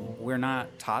we're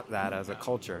not taught that as a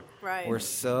culture. Right. We're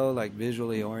so like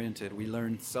visually oriented. We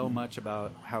learn so much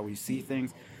about how we see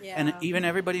things. And Yeah. even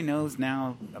everybody knows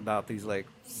now about these like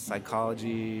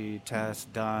psychology tests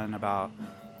done about,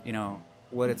 you know,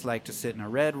 what it's like to sit in a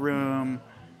red room.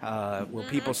 Will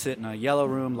people sit in a yellow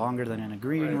room longer than in a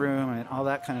green Right. room, and all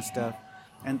that kind of stuff.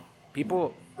 And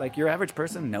people, like your average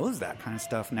person, knows that kind of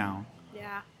stuff now.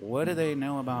 Yeah. What do they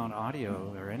know about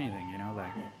audio or anything? You know,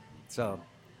 like so.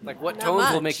 Like, what Not tones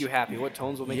will much. make you happy? What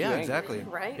tones will make you Yeah, angry? exactly.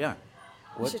 Right? Yeah.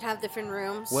 We What should have different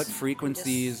rooms. what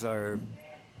frequencies are,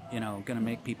 you know, going to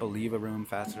make people leave a room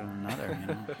faster than another? You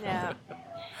know? Yeah.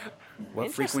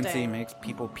 What frequency Interesting. makes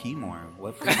people pee more?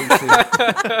 What frequency?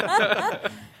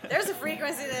 There's a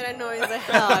frequency that annoys the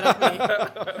hell out of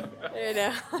me. You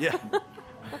know. Yeah.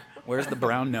 Where's the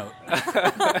brown note?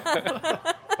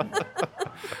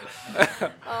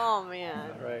 Oh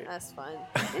man, Right. that's fun.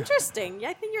 Interesting. Yeah,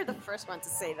 I think you're the first one to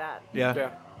say that Yeah. Yeah.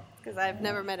 because I've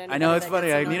never met anyone. I know it's that funny.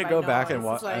 gets I annoyed need to by go back and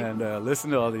noise. It's like,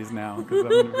 listen to all these now because I'm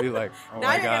going to be like, oh Now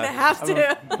my you're god, gonna have I'm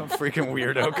to. a freaking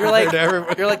weirdo. You're compared like to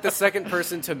everybody. you're like the second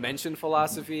person to mention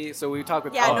philosophy. So we talk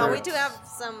with yeah, no, Albert. we do have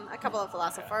a couple of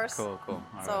philosophers. Cool. All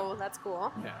So right. that's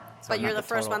cool. Yeah. So But I'm you're not the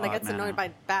first total one that odd gets man annoyed out.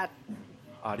 by bad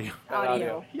audio.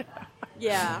 audio. Yeah.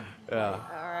 Yeah. Yeah.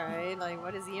 All right. Like,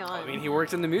 what is he on? I mean, he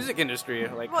worked in the music industry.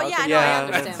 Like, Well, how yeah, could- no, I Yeah,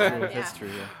 understand that's that. true. Yeah. That's true.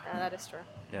 Yeah. Yeah, that is true.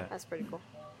 Yeah. That's pretty cool.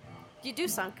 You do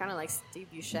sound kind of like Steve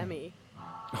Buscemi.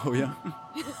 Oh yeah.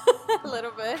 A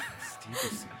little bit.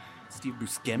 Steve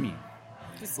Buscemi.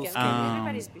 Buscemi. Um,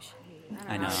 Everybody's Buscemi.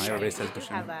 I know, You everybody do- says you do Buscemi.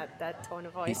 have that tone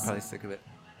of He's voice. probably sick of it.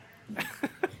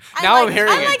 Now I'm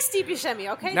hearing I it. like Steve Buscemi,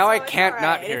 okay? Now I it's can't all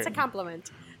not right. hear It's a it. compliment.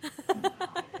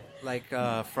 Like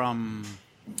from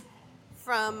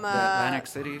From the Atlantic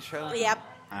City show. Yep.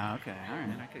 Ah, okay. All right.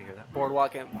 I could hear that.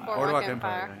 Boardwalk Empire. Boardwalk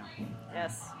Empire. Empire.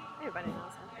 Yes. Everybody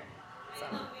knows that. So,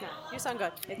 yeah, you sound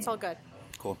good. It's all good.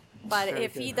 Cool. But Very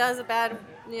if he good. does a bad,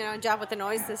 job with the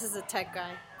noise, this is a tech guy.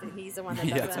 He's the one that does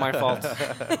Yeah, that. It's my fault.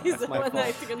 He's the my one fault.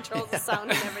 that controls the sound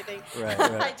and everything. Right.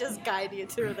 I just guide you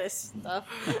through this stuff.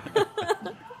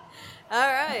 All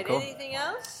right. Cool. Anything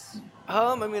else?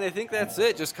 I mean, I think that's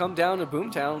it. Just come down to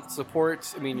Boomtown,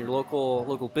 support. I mean, your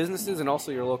local businesses and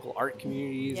also your local art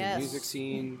communities Yes. and music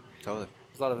scene. Totally.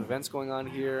 There's a lot of events going on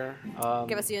here.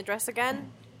 Give us the address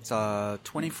again. It's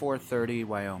 2430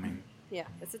 Wyoming. Yeah,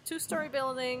 it's a 2-story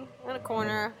building in a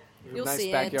corner. You'll nice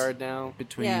see backyard now.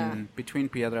 Between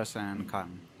Piedras and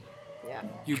Cotton. it. Yeah.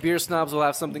 You beer snobs will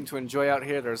have something to enjoy out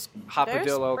here. There's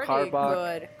Hopadillo, There's pretty Carbach,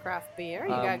 good craft beer. You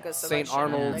got good St. selection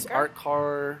of Arnold's liquor. Art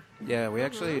Car. Yeah, we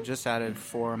actually just added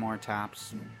 4 more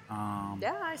taps.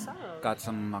 Yeah, I saw those. Got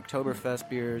some Oktoberfest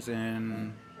beers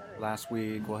in last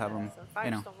week. We'll have them, Some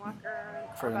you know, Firestone Walker,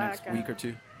 for the next Carbach, week or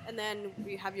two. And then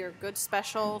we have your good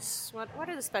specials. What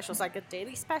are the specials? Like a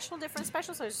daily special, different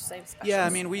specials, or just the same specials? Yeah, I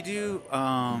mean, we do,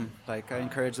 I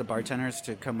encourage the bartenders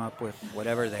to come up with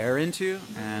whatever they're into,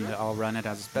 and I'll run it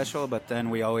as a special, but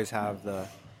then we always have the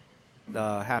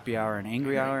happy hour and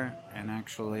angry hour, and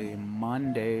actually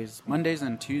Mondays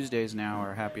and Tuesdays now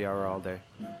are happy hour all day.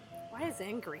 Why is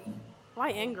angry?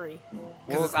 Why angry?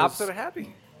 Well, it's opposite of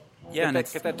happy. Yeah, and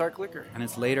Get that dark liquor. and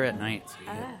it's later at night, so you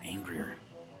get Ah. angrier.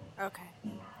 Okay,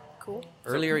 cool.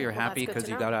 Earlier, you're Well, happy that's good because to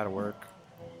you know. got out of work.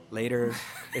 Later,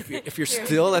 if you're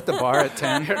still at the bar at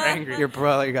 10, you're angry. You're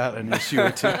probably got an issue or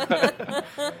two.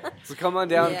 So come on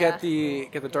down, Yeah. get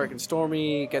the dark and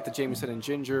stormy, get the Jameson and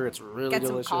ginger. It's really Get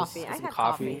some delicious. coffee. Get I some got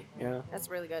coffee. coffee. Yeah. That's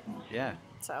really good. Yeah.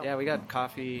 So Yeah, we got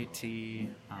coffee, tea.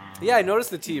 Yeah, I noticed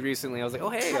the tea recently. I was like, oh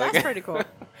hey, well, like, that's pretty cool.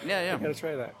 Yeah, I gotta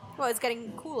try that. Well, it's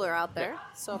getting cooler out there,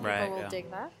 so people Right, will yeah. dig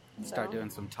that. Start doing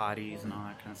some toddies and all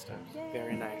that kind of stuff.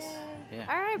 Very nice. Yeah.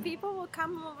 All right, people will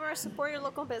come over, support your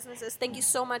local businesses. Thank you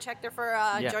so much, Hector, for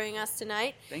joining us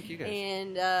tonight. Thank you guys.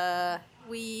 And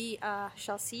we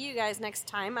shall see you guys next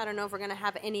time. I don't know if we're going to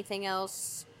have anything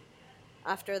else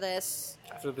after this.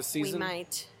 After the season? We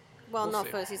might. Well, We'll not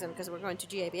see. for the season because we're going to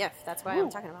GABF. That's why I'm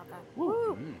talking about that.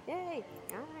 Woo! Yay!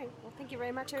 All right. Well, thank you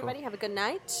very much, everybody. Have a good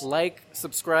night. Like,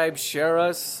 subscribe, share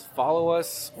us, follow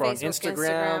us. We're on Facebook,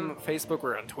 Instagram, Facebook.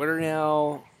 We're on Twitter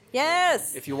now.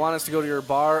 Yes. If you want us to go to your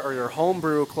bar or your home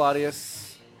brew,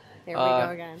 Claudius, There we go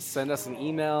again. send us an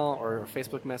email or a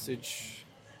Facebook message.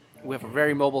 We have a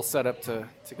very mobile setup to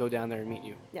go down there and meet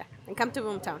you. Yeah, and come to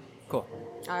Boomtown. Cool.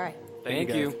 All right. Thank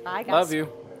you you. guys. Bye, guys. Love you.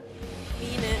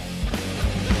 Mean it.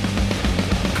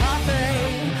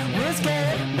 Coffee,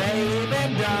 whiskey,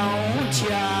 baby, don't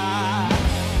ya?